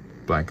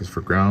 black is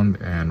for ground,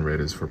 and red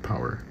is for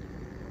power.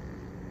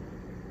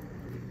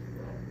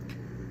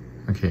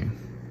 Okay,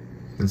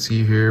 you can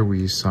see here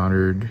we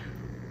soldered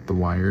the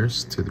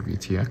wires to the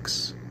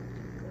VTX.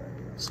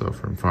 So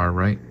from far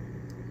right,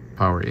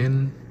 power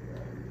in,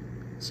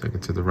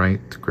 second to the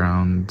right,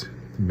 ground,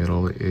 the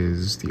middle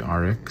is the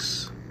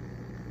RX,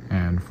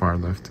 and far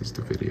left is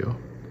the video.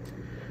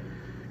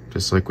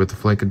 Just like with the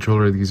flight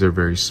controller, these are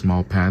very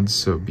small pads,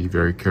 so be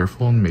very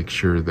careful and make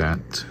sure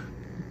that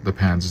the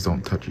pads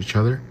don't touch each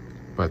other,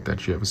 but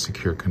that you have a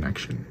secure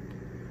connection.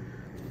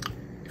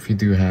 if you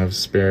do have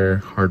spare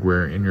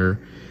hardware in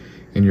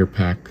your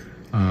pack,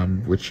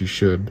 which you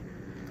should,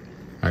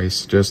 I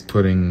suggest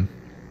putting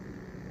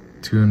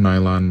 2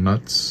 nylon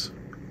nuts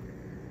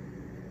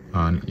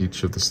on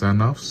each of the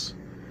standoffs.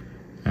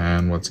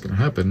 And what's going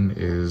to happen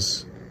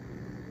is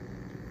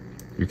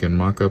you can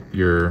mock up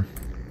your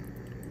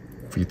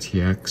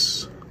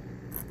VTX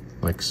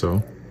like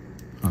so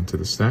onto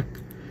the stack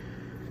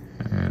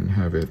and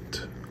have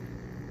it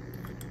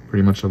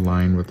pretty much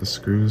align with the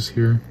screws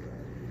here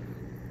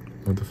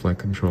of the flight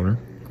controller.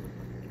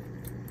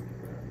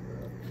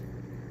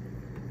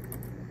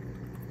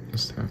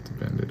 Just have to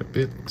bend it a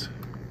bit.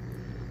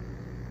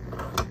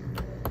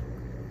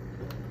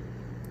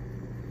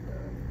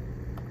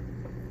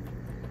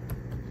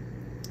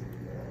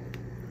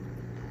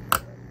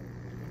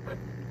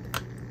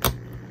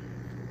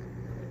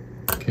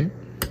 Okay.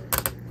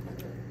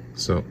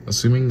 So,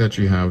 assuming that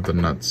you have the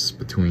nuts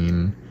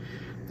between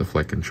the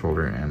flight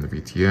controller and the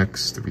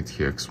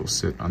VTX will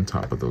sit on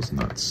top of those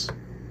nuts.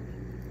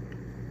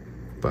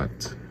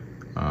 But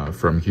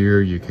from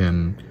here you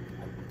can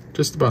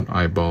just about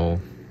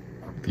eyeball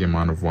the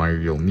amount of wire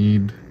you'll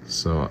need.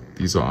 So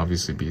these will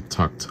obviously be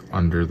tucked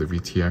under the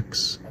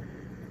VTX,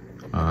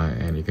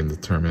 and you can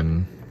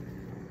determine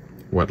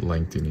what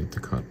length you need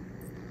to cut.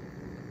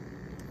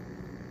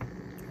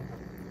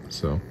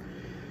 So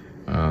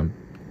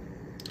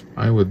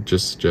I would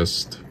just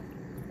suggest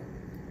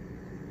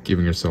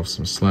giving yourself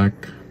some slack.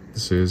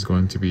 This is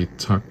going to be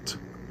tucked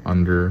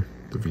under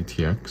the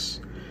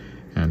VTX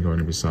and going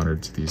to be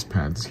soldered to these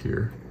pads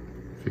here,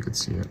 if you could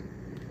see it.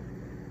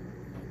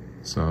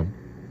 So I'm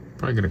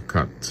probably going to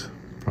cut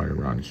probably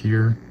around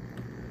here.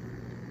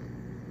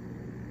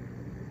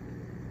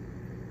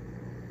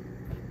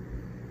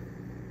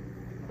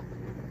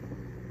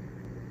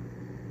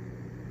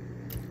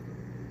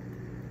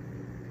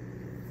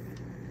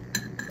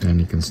 And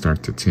you can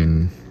start to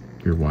tin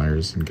your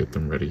wires and get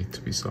them ready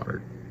to be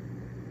soldered.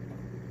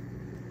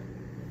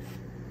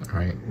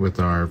 Alright, with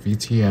our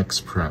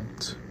VTX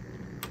prepped,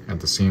 at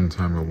the same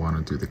time we'll want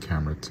to do the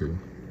camera too.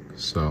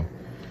 So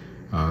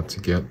to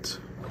get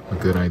a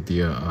good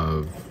idea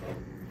of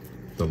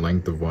the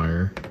length of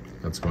wire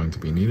that's going to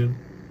be needed,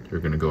 you're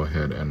going to go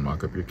ahead and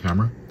mock up your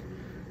camera.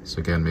 So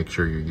again, make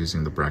sure you're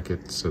using the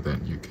bracket so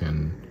that you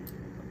can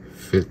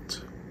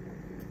fit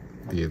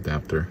the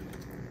adapter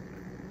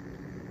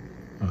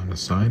on the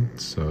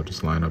side. So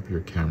just line up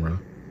your camera,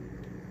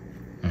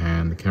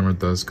 and the camera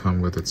does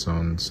come with its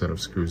own set of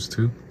screws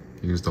too.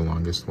 Use the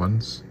longest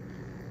ones.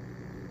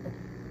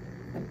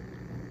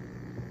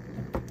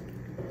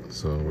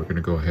 So we're going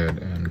to go ahead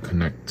and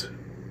connect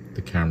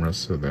the camera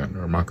so that,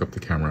 or mock up the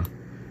camera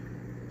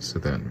so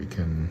that we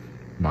can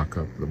mock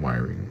up the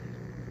wiring.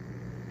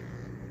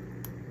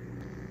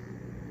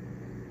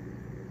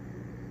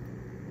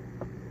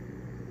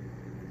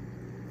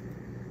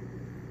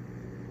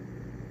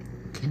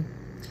 Okay,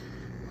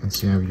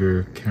 once you have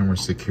your camera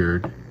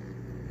secured,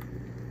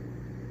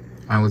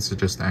 I would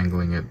suggest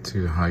angling it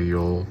to how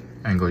you'll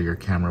angle your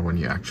camera when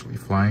you actually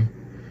fly.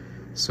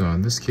 So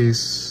in this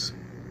case,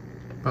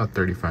 about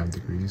 35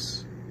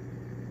 degrees.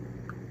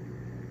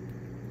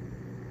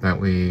 That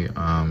way,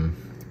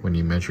 when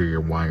you measure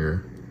your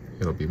wire,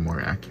 it'll be more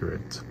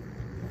accurate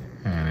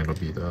and it'll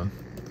be the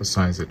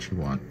size that you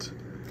want.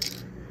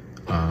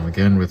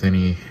 Again, with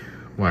any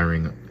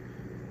wiring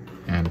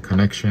and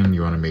connection,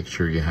 you want to make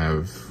sure you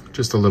have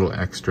just a little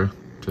extra,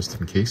 just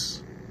in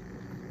case.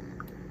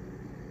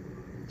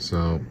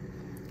 So,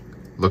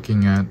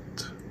 looking at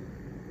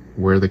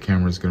where the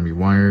camera is going to be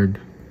wired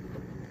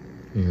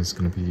is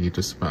going to be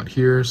just about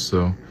here.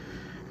 So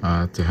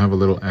to have a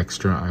little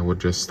extra, I would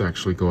just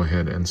actually go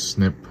ahead and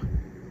snip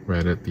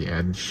right at the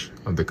edge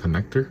of the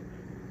connector.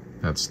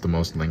 That's the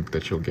most length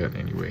that you'll get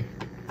anyway.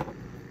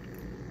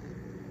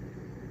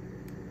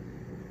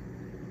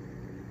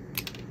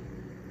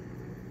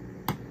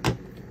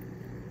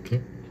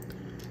 Okay,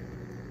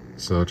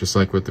 so just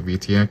like with the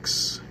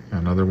VTX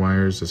and other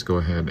wires, just go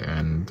ahead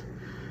and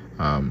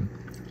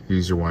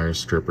use your wire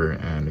stripper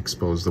and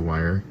expose the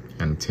wire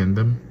and tin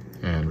them,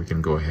 and we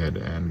can go ahead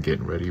and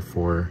get ready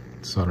for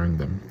soldering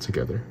them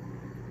together.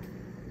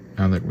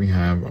 Now that we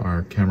have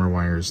our camera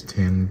wires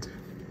tinned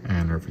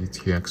and our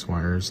VTX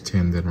wires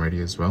tinned and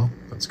ready as well,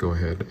 let's go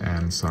ahead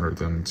and solder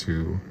them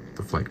to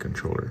the flight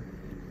controller.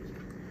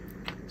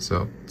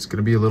 So it's going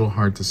to be a little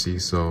hard to see,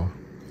 so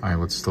I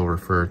would still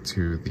refer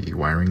to the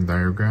wiring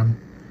diagram,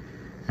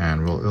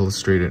 and we'll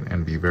illustrate it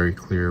and be very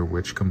clear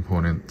which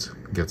component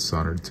gets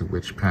soldered to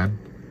which pad.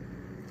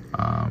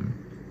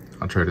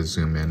 I'll try to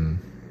zoom in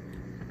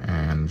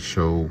and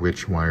show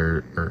which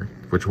wire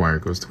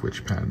goes to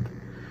which pad.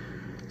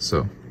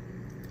 So,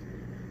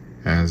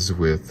 as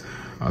with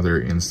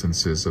other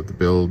instances of the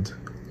build,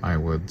 I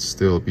would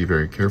still be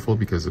very careful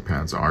because the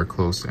pads are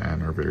close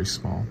and are very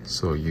small.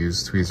 So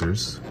use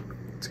tweezers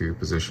to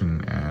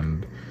position,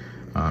 and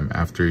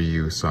after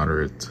you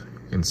solder it,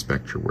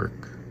 inspect your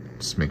work.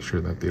 Just make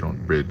sure that they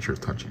don't ridge or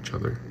touch each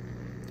other.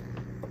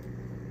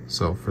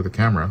 So for the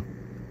camera,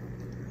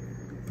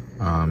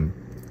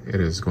 it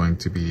is going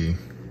to be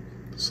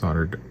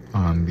soldered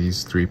on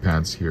these 3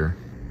 pads here.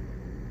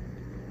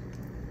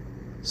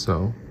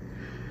 So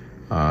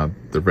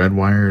the red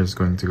wire is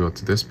going to go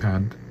to this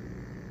pad,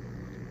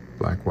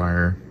 black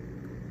wire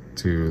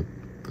to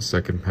the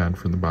second pad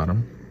from the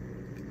bottom,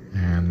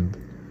 and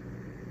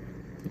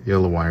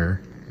yellow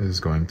wire is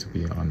going to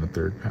be on the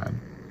 3rd pad.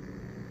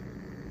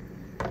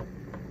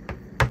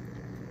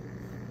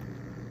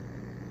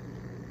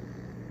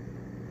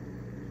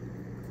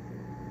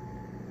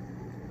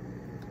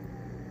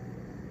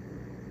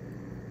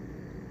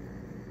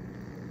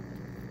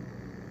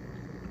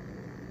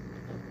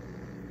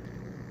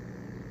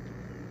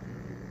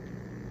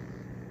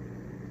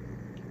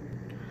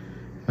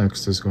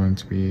 Next is going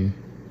to be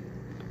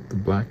the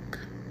black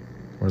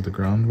or the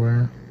ground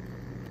wire.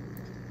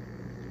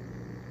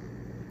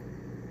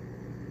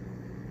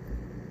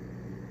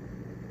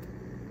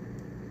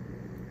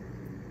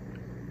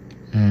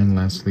 And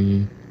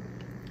lastly,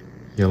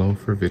 yellow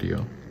for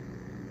video.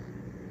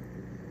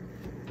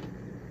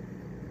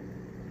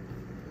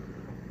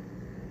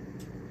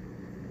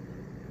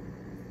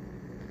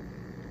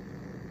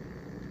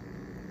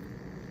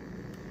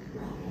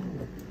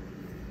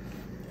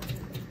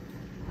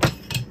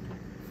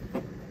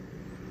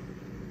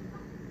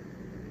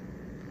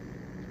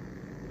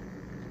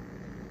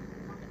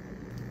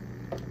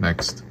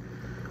 Next,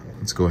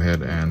 let's go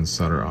ahead and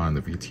solder on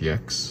the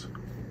VTX.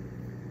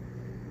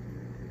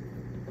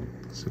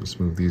 So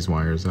just move these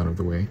wires out of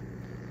the way.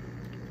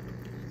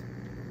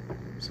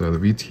 So the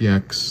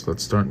VTX,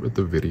 let's start with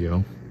the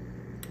video.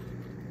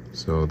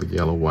 So the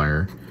yellow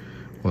wire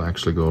will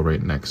actually go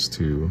right next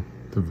to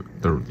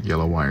the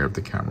yellow wire of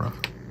the camera.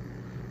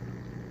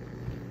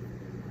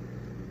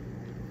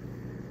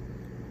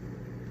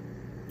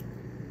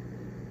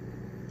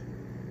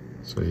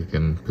 So you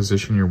can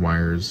position your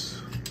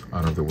wires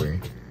out of the way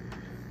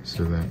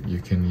so that you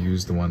can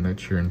use the one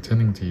that you're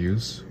intending to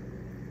use.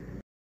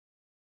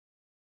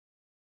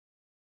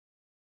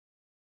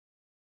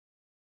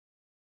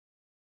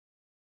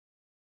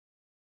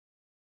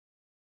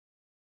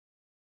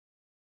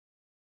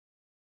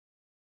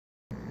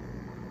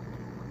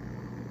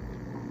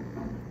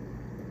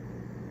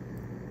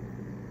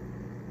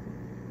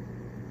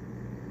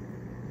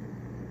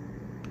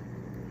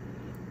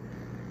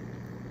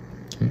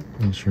 Okay,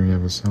 make sure you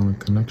have a solid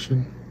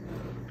connection.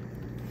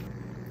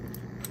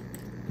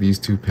 These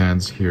 2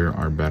 pads here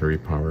are battery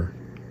power.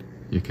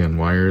 You can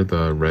wire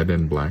the red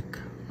and black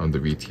of the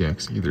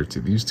VTX either to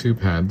these 2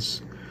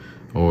 pads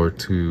or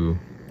to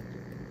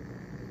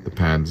the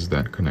pads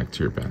that connect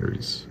to your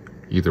batteries.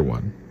 Either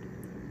one.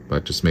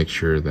 But just make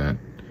sure that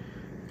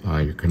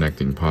you're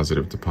connecting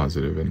positive to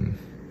positive and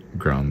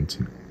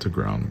ground to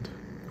ground.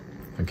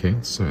 Okay,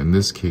 so in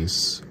this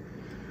case,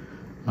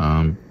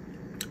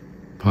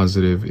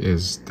 positive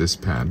is this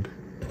pad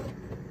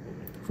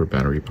for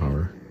battery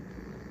power.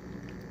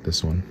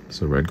 This one.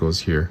 So red goes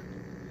here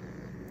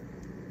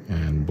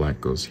and black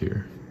goes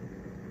here.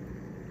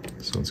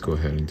 So let's go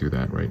ahead and do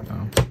that right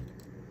now.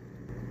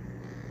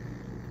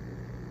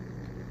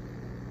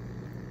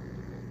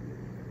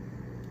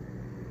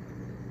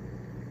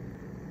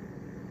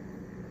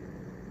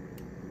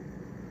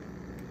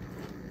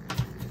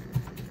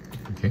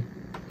 Okay.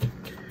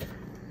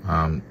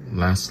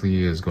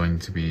 Lastly is going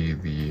to be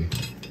the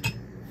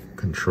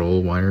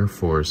control wire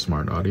for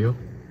smart audio.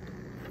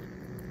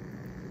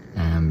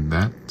 And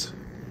that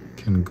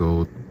can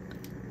go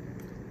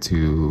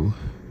to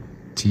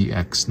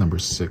TX number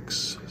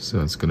 6.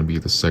 So it's going to be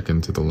the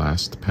second to the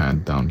last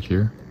pad down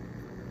here.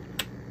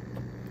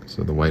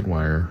 So the white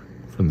wire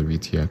from the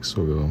VTX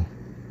will go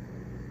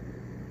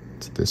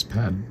to this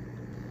pad.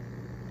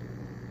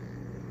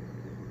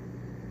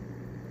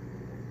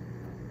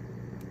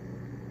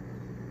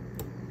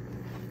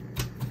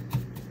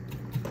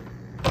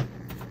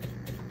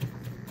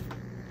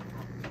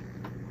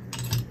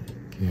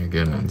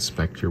 Again,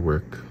 inspect your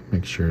work.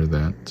 Make sure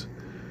that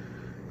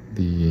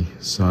the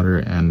solder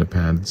and the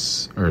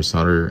pads, or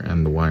solder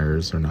and the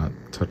wires, are not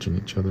touching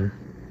each other.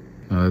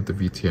 Now that the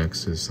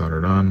VTX is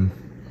soldered on,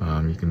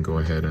 you can go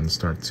ahead and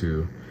start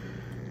to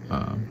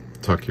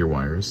tuck your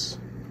wires.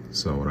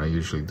 So what I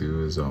usually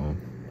do is I'll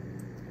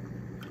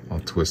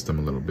twist them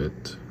a little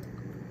bit,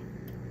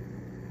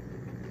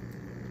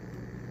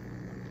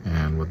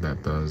 and what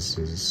that does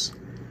is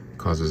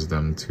causes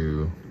them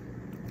to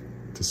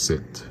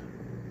sit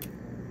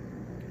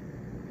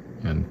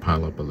and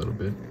pile up a little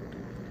bit.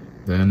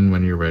 Then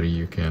when you're ready,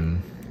 you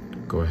can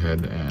go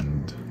ahead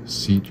and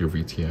seat your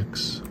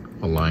VTX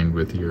aligned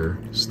with your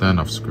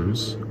standoff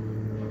screws.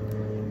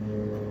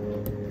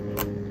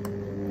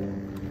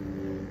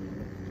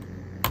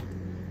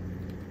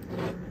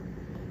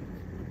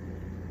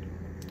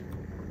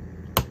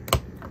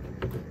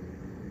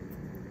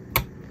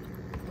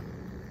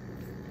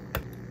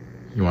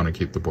 You want to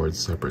keep the boards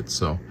separate,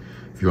 so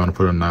if you want to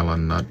put a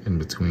nylon nut in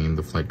between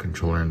the flight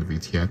controller and the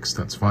VTX,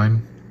 that's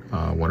fine.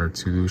 1 or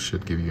 2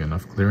 should give you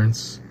enough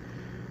clearance,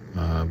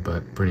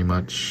 but pretty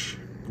much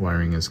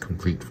wiring is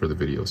complete for the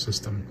video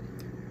system.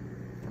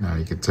 Now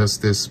you can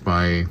test this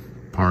by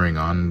powering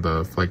on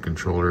the flight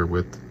controller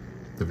with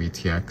the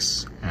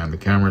VTX and the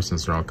camera,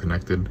 since they're all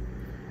connected.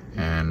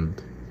 And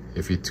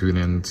if you tune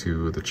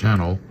into the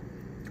channel,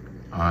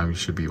 you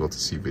should be able to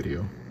see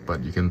video.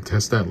 But you can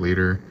test that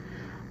later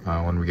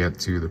when we get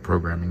to the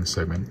programming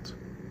segment.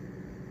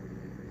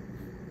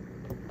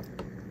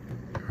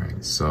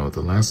 Alright, so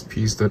the last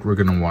piece that we're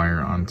going to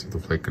wire onto the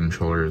flight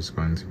controller is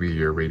going to be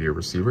your radio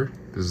receiver.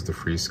 This is the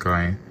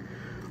Frsky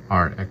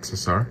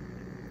R-XSR.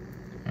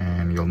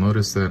 And you'll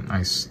notice that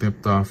I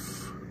snipped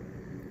off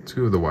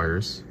 2 of the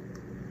wires.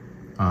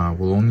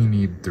 We'll only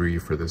need 3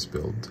 for this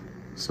build.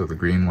 So the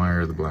green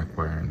wire, the black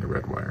wire, and the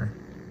red wire.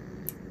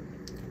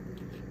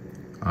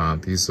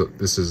 This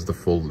is the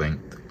full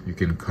length. You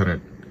can cut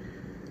it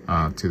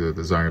to the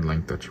desired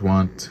length that you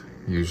want.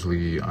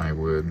 Usually I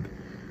would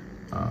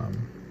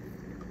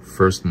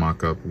first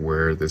mock up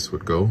where this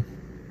would go,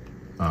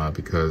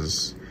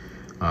 because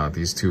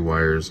these 2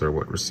 wires are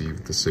what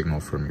receive the signal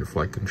from your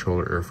flight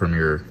controller, or from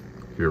your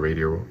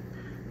radio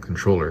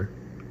controller.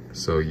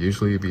 So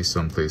usually it'd be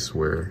someplace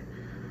where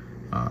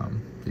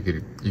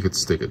you could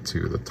stick it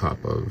to the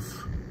top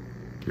of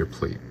your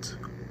plate.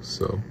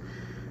 So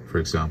for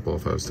example,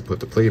 if I was to put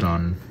the plate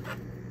on,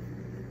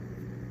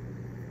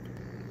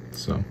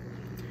 so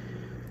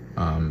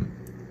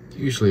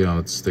usually I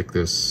would stick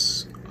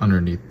this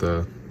underneath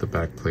the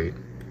back plate.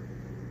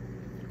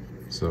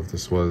 So if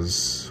this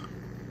was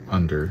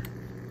under,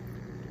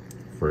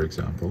 for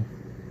example,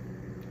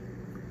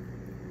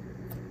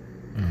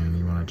 and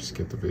you want to just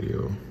get the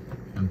video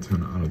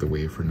antenna out of the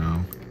way for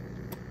now.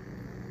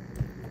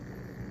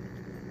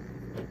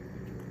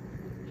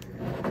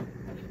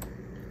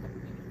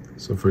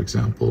 So for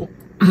example,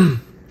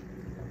 if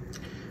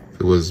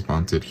it was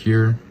mounted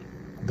here,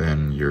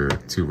 then your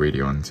 2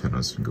 radio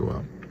antennas would go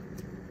up.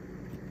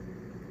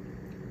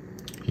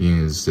 You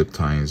use zip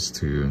ties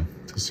to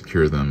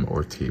secure them,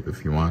 or tape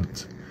if you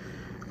want.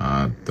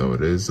 Though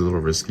it is a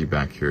little risky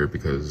back here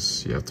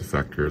because you have to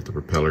factor the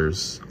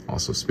propellers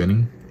also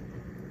spinning.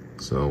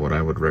 So what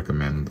I would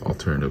recommend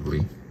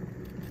alternatively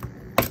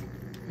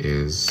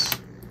is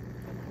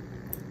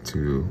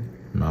to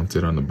mount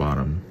it on the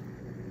bottom.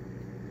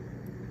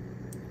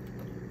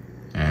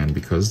 And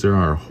because there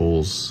are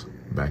holes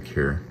back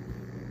here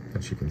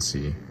that you can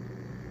see,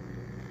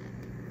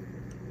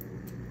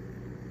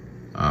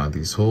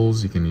 these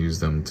holes, you can use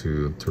them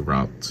to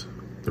route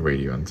the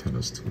radio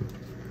antennas to.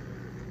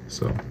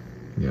 So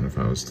again, if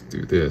I was to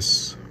do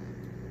this,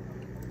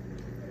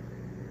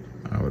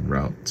 I would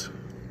route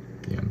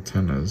the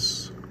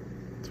antennas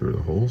through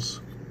the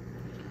holes.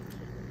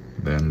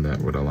 Then that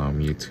would allow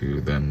me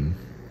to then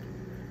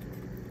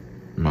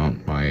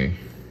mount my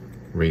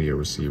radio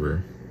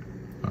receiver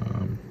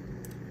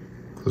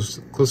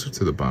closer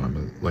to the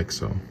bottom, like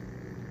so.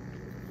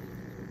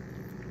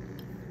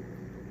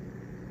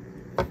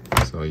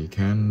 So you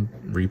can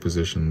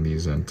reposition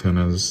these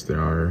antennas. They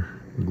are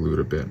glued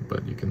a bit,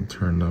 but you can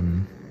turn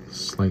them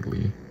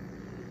slightly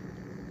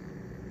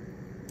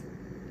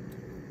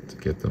to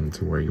get them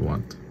to where you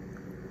want.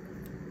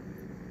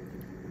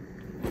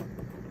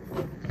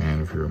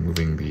 And if you're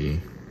removing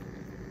the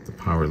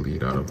power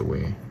lead out of the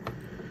way,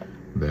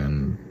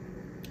 then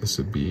this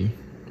would be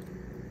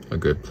a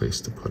good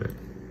place to put it.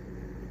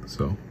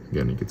 So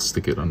again, you could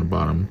stick it on the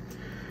bottom.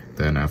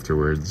 Then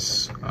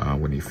afterwards,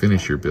 when you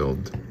finish your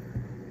build,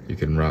 you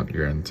can route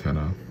your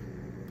antenna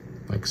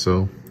like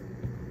so.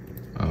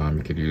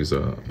 You could use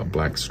a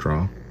black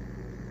straw.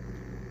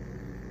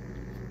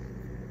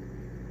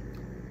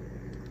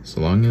 So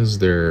long as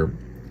they're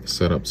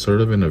set up sort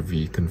of in a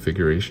V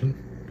configuration,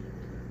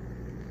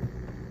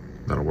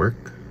 that'll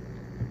work.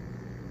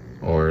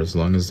 Or as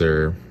long as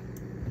they're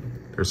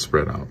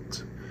spread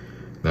out.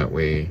 That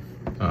way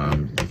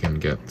you can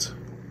get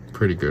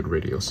pretty good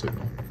radio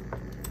signal.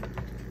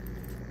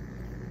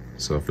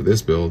 So for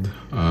this build,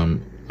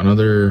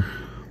 another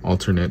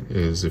alternate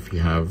is if you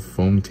have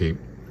foam tape,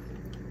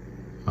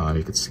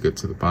 you could stick it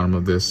to the bottom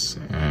of this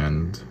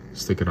and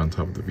stick it on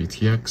top of the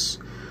VTX.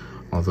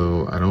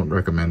 Although I don't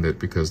recommend it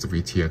because the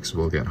VTX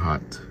will get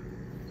hot,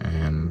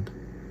 and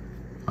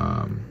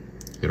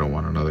you don't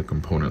want another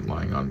component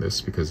lying on this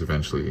because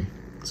eventually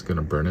it's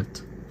gonna burn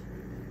it.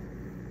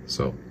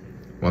 So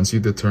once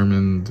you've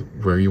determined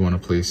where you want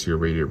to place your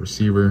radio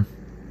receiver,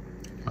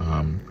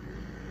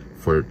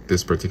 for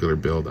this particular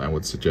build, I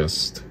would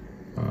suggest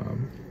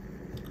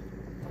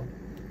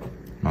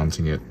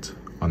mounting it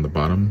on the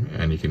bottom,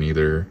 and you can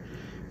either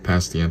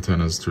pass the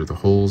antennas through the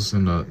holes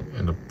in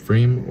the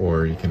frame,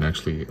 or you can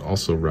actually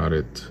also route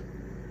it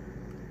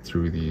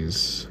through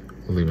these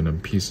aluminum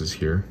pieces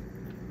here.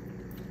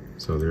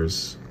 So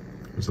there's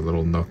a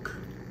little nook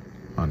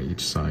on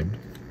each side.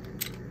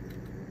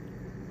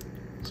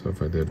 So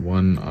if I did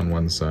one on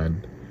one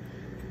side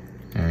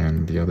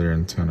and the other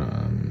antenna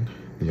on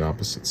the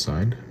opposite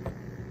side,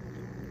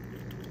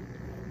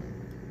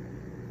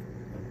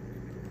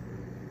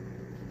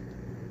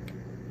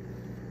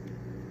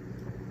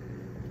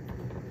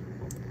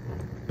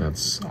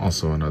 that's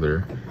also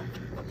another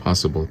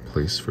possible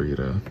place for you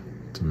to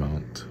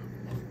mount.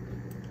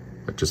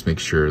 But just make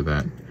sure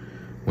that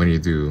when you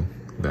do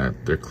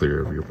that, they're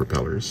clear of your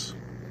propellers.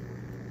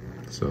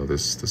 So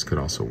this could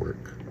also work.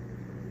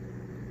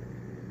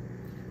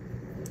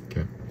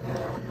 Okay.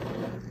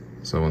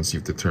 So once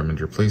you've determined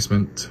your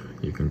placement,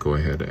 you can go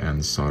ahead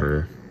and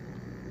solder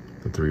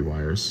the 3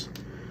 wires.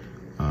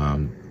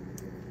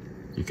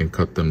 You can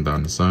cut them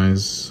down to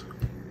size,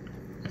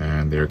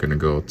 and they're going to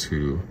go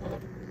to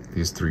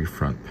these 3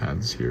 front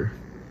pads here.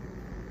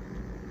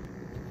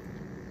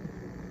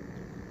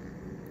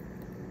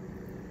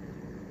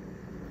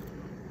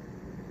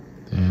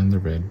 And the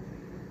red.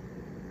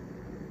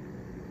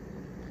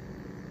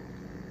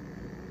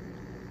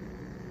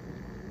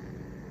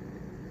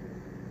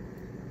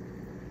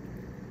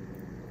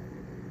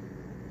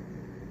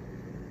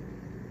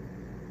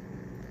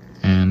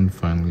 And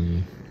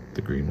finally,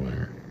 the green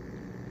wire.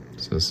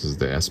 So this is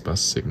the S-bus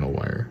signal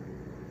wire.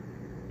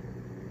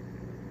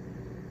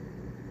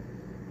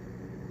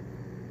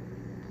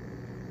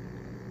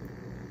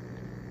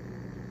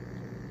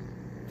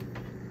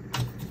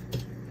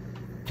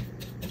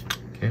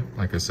 Okay,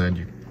 like I said,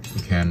 you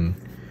can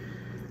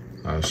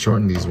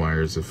shorten these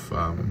wires if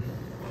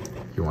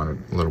you want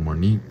it a little more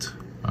neat.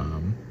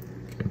 You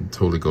can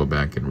totally go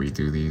back and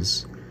redo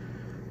these,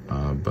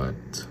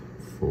 but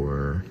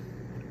for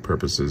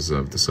purposes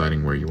of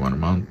deciding where you want to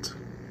mount,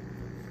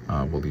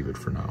 we'll leave it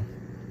for now.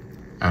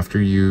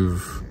 After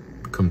you've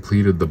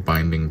completed the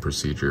binding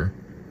procedure,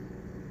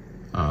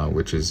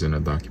 which is in a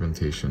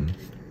documentation,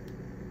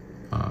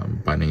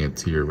 binding it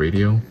to your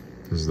radio,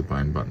 this is the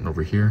bind button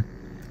over here,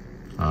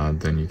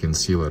 then you can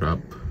seal it up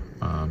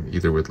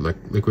either with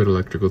liquid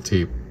electrical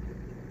tape,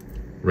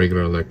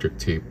 regular electric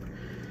tape,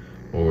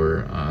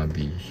 or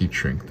the heat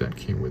shrink that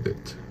came with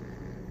it.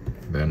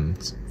 Then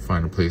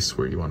find a place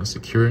where you want to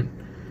secure it,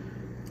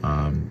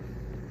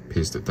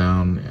 paste it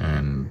down,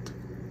 and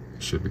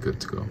it should be good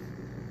to go.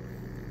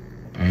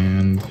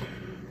 And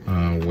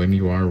when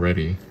you are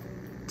ready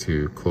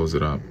to close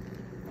it up,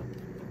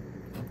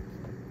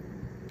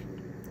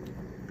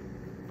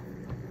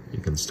 you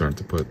can start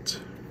to put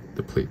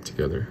the plate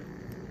together.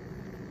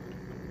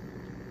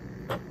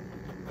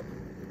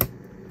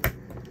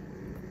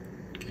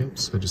 Okay,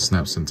 so it just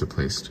snaps into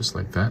place just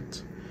like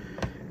that.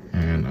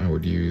 And I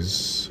would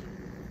use,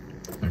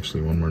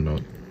 actually, one more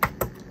note.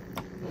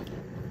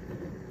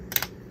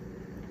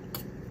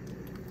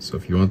 So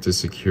if you want to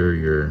secure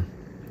your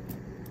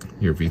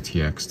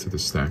VTX to the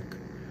stack,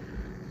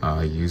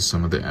 use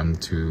some of the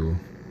M2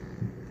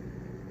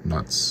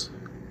 nuts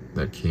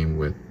that came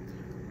with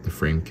the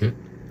frame kit,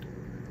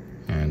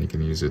 and you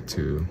can use it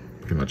to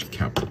pretty much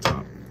cap the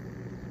top.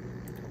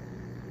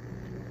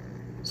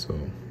 So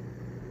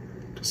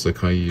just like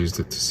how you used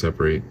it to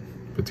separate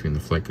between the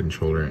flight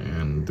controller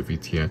and the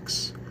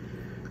VTX,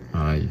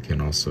 you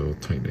can also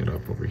tighten it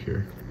up over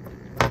here.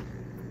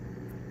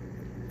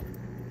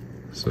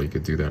 So you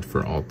could do that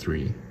for all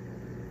 3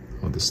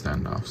 of the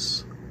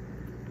standoffs,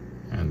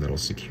 and that'll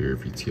secure your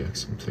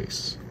VTX in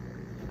place.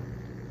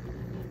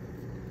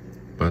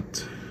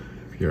 But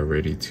if you're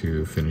ready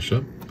to finish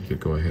up, you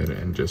could go ahead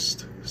and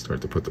just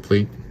start to put the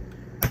plate,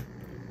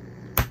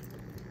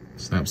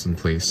 snaps in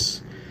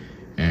place,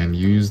 and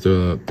use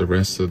the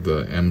rest of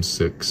the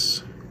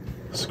M6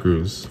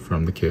 screws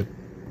from the kit.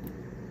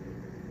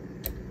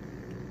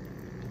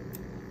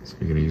 So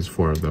you're going to use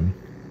 4 of them,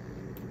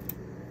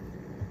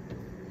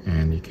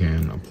 and you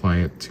can apply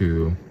it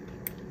to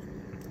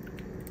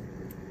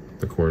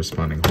the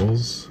corresponding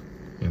holes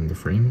in the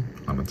frame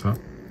on the top.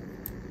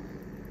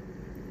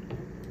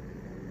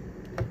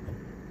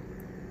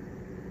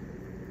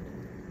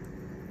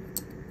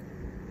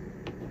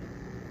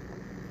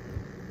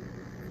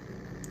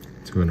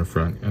 Two in the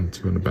front and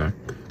 2 in the back,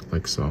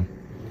 like so.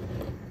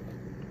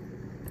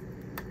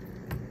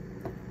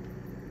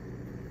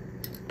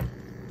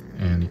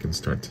 And you can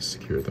start to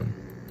secure them.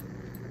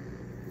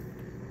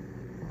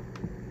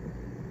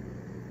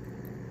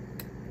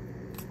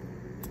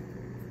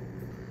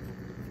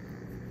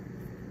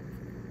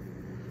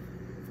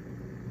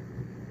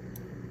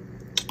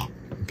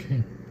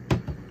 Okay.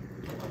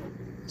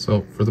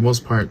 So for the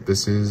most part,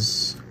 this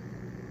is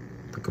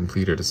the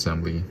completed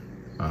assembly.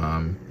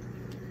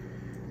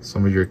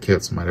 Some of your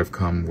kits might have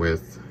come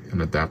with an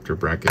adapter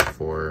bracket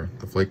for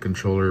the flight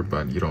controller,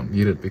 but you don't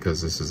need it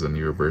because this is a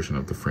newer version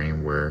of the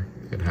frame where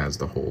it has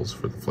the holes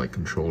for the flight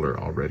controller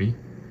already.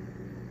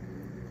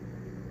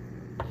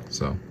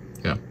 So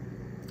yeah,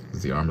 this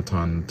is the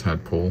Armattan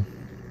Tadpole.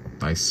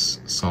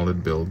 Nice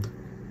solid build.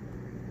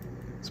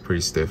 It's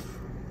pretty stiff.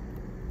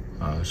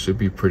 Should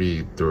be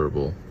pretty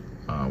durable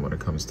when it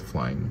comes to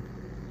flying.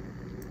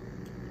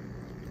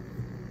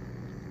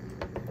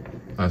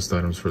 Last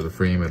items for the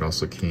frame, it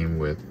also came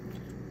with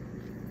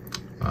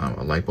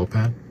a lipo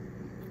pad.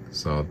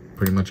 So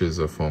pretty much is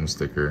a foam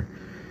sticker.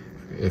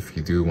 If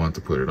you do want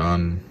to put it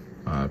on,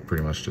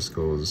 pretty much just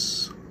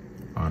goes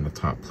on the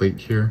top plate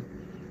here,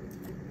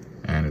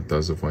 and it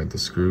does avoid the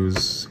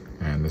screws,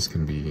 and this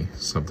can be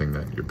something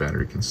that your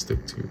battery can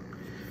stick to.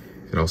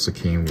 It also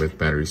came with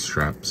battery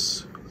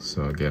straps,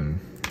 so again,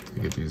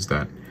 you could use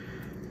that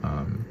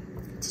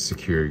to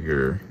secure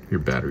your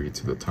battery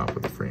to the top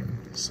of the frame.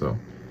 So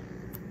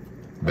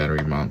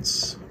battery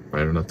mounts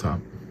right on the top,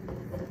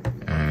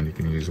 and you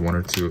can use 1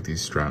 or 2 of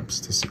these straps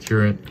to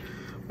secure it.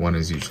 1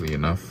 is usually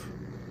enough,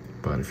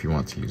 but if you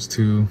want to use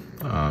 2,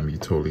 you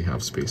totally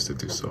have space to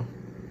do so.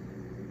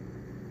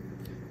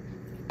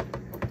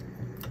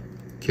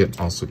 Kit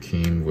also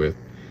came with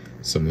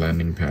some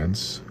landing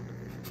pads.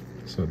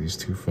 So these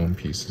 2 foam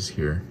pieces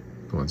here,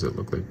 the ones that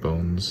look like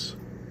bones.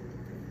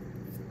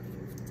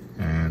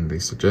 And they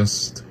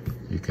suggest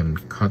you can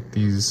cut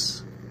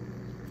these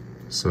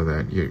so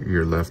that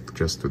you're left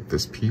just with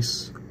this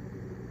piece.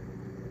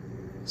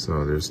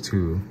 So there's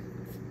 2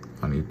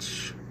 on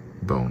each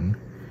bone.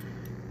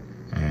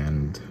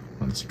 And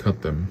once you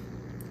cut them,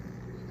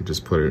 you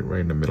just put it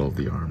right in the middle of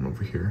the arm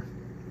over here.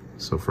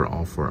 So for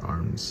all 4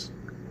 arms,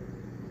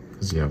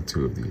 because you have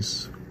 2 of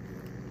these.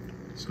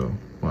 So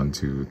 1,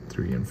 2,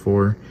 3, and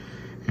 4,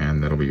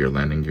 and that'll be your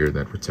landing gear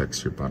that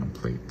protects your bottom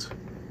plate.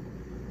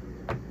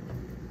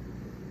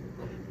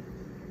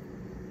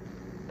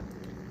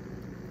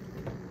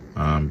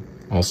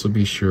 Also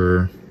be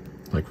sure,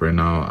 like right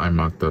now I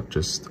mocked up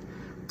just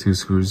 2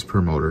 screws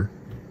per motor,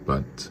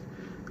 but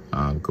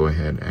go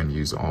ahead and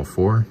use all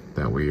 4.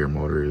 That way your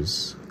motor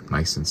is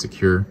nice and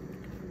secure.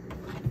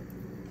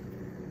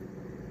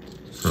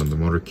 From the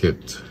motor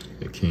kit,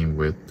 it came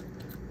with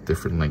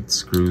different length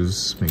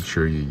screws. Make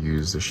sure you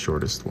use the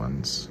shortest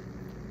ones.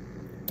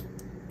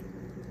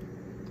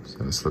 So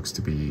this looks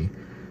to be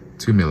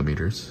 2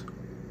 millimeters.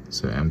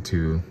 So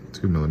M2,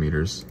 2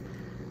 millimeters.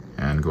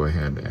 And go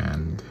ahead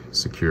and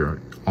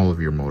secure all of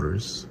your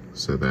motors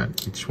so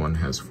that each one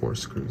has 4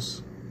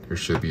 screws. There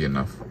should be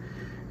enough,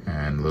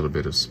 and a little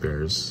bit of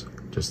spares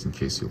just in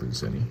case you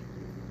lose any.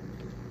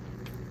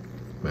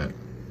 But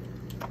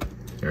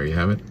there you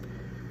have it.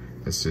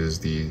 This is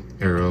the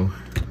AERo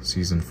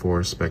Season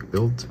 4 spec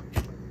build,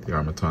 the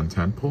Armattan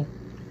Tadpole.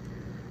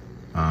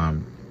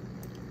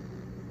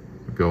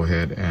 Go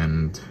ahead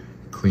and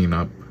clean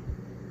up,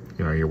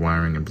 your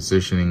wiring and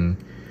positioning.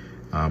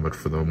 But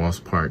for the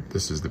most part,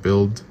 this is the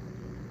build.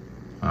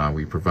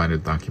 We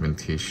provided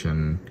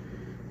documentation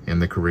in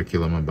the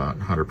curriculum about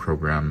how to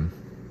program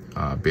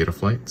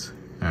BetaFPV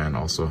and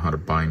also how to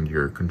bind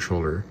your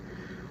controller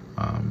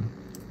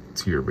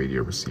to your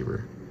radio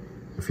receiver.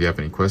 If you have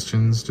any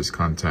questions, just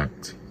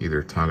contact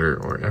either Tyler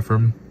or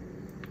Ephraim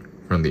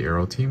from the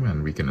AERo team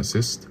and we can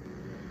assist.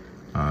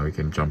 We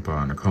can jump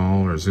on a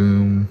call or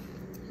Zoom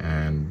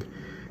and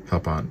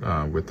help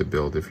out with the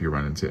build if you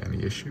run into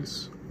any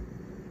issues.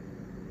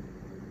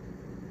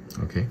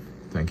 Okay,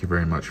 thank you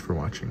very much for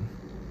watching.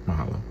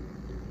 Mahalo.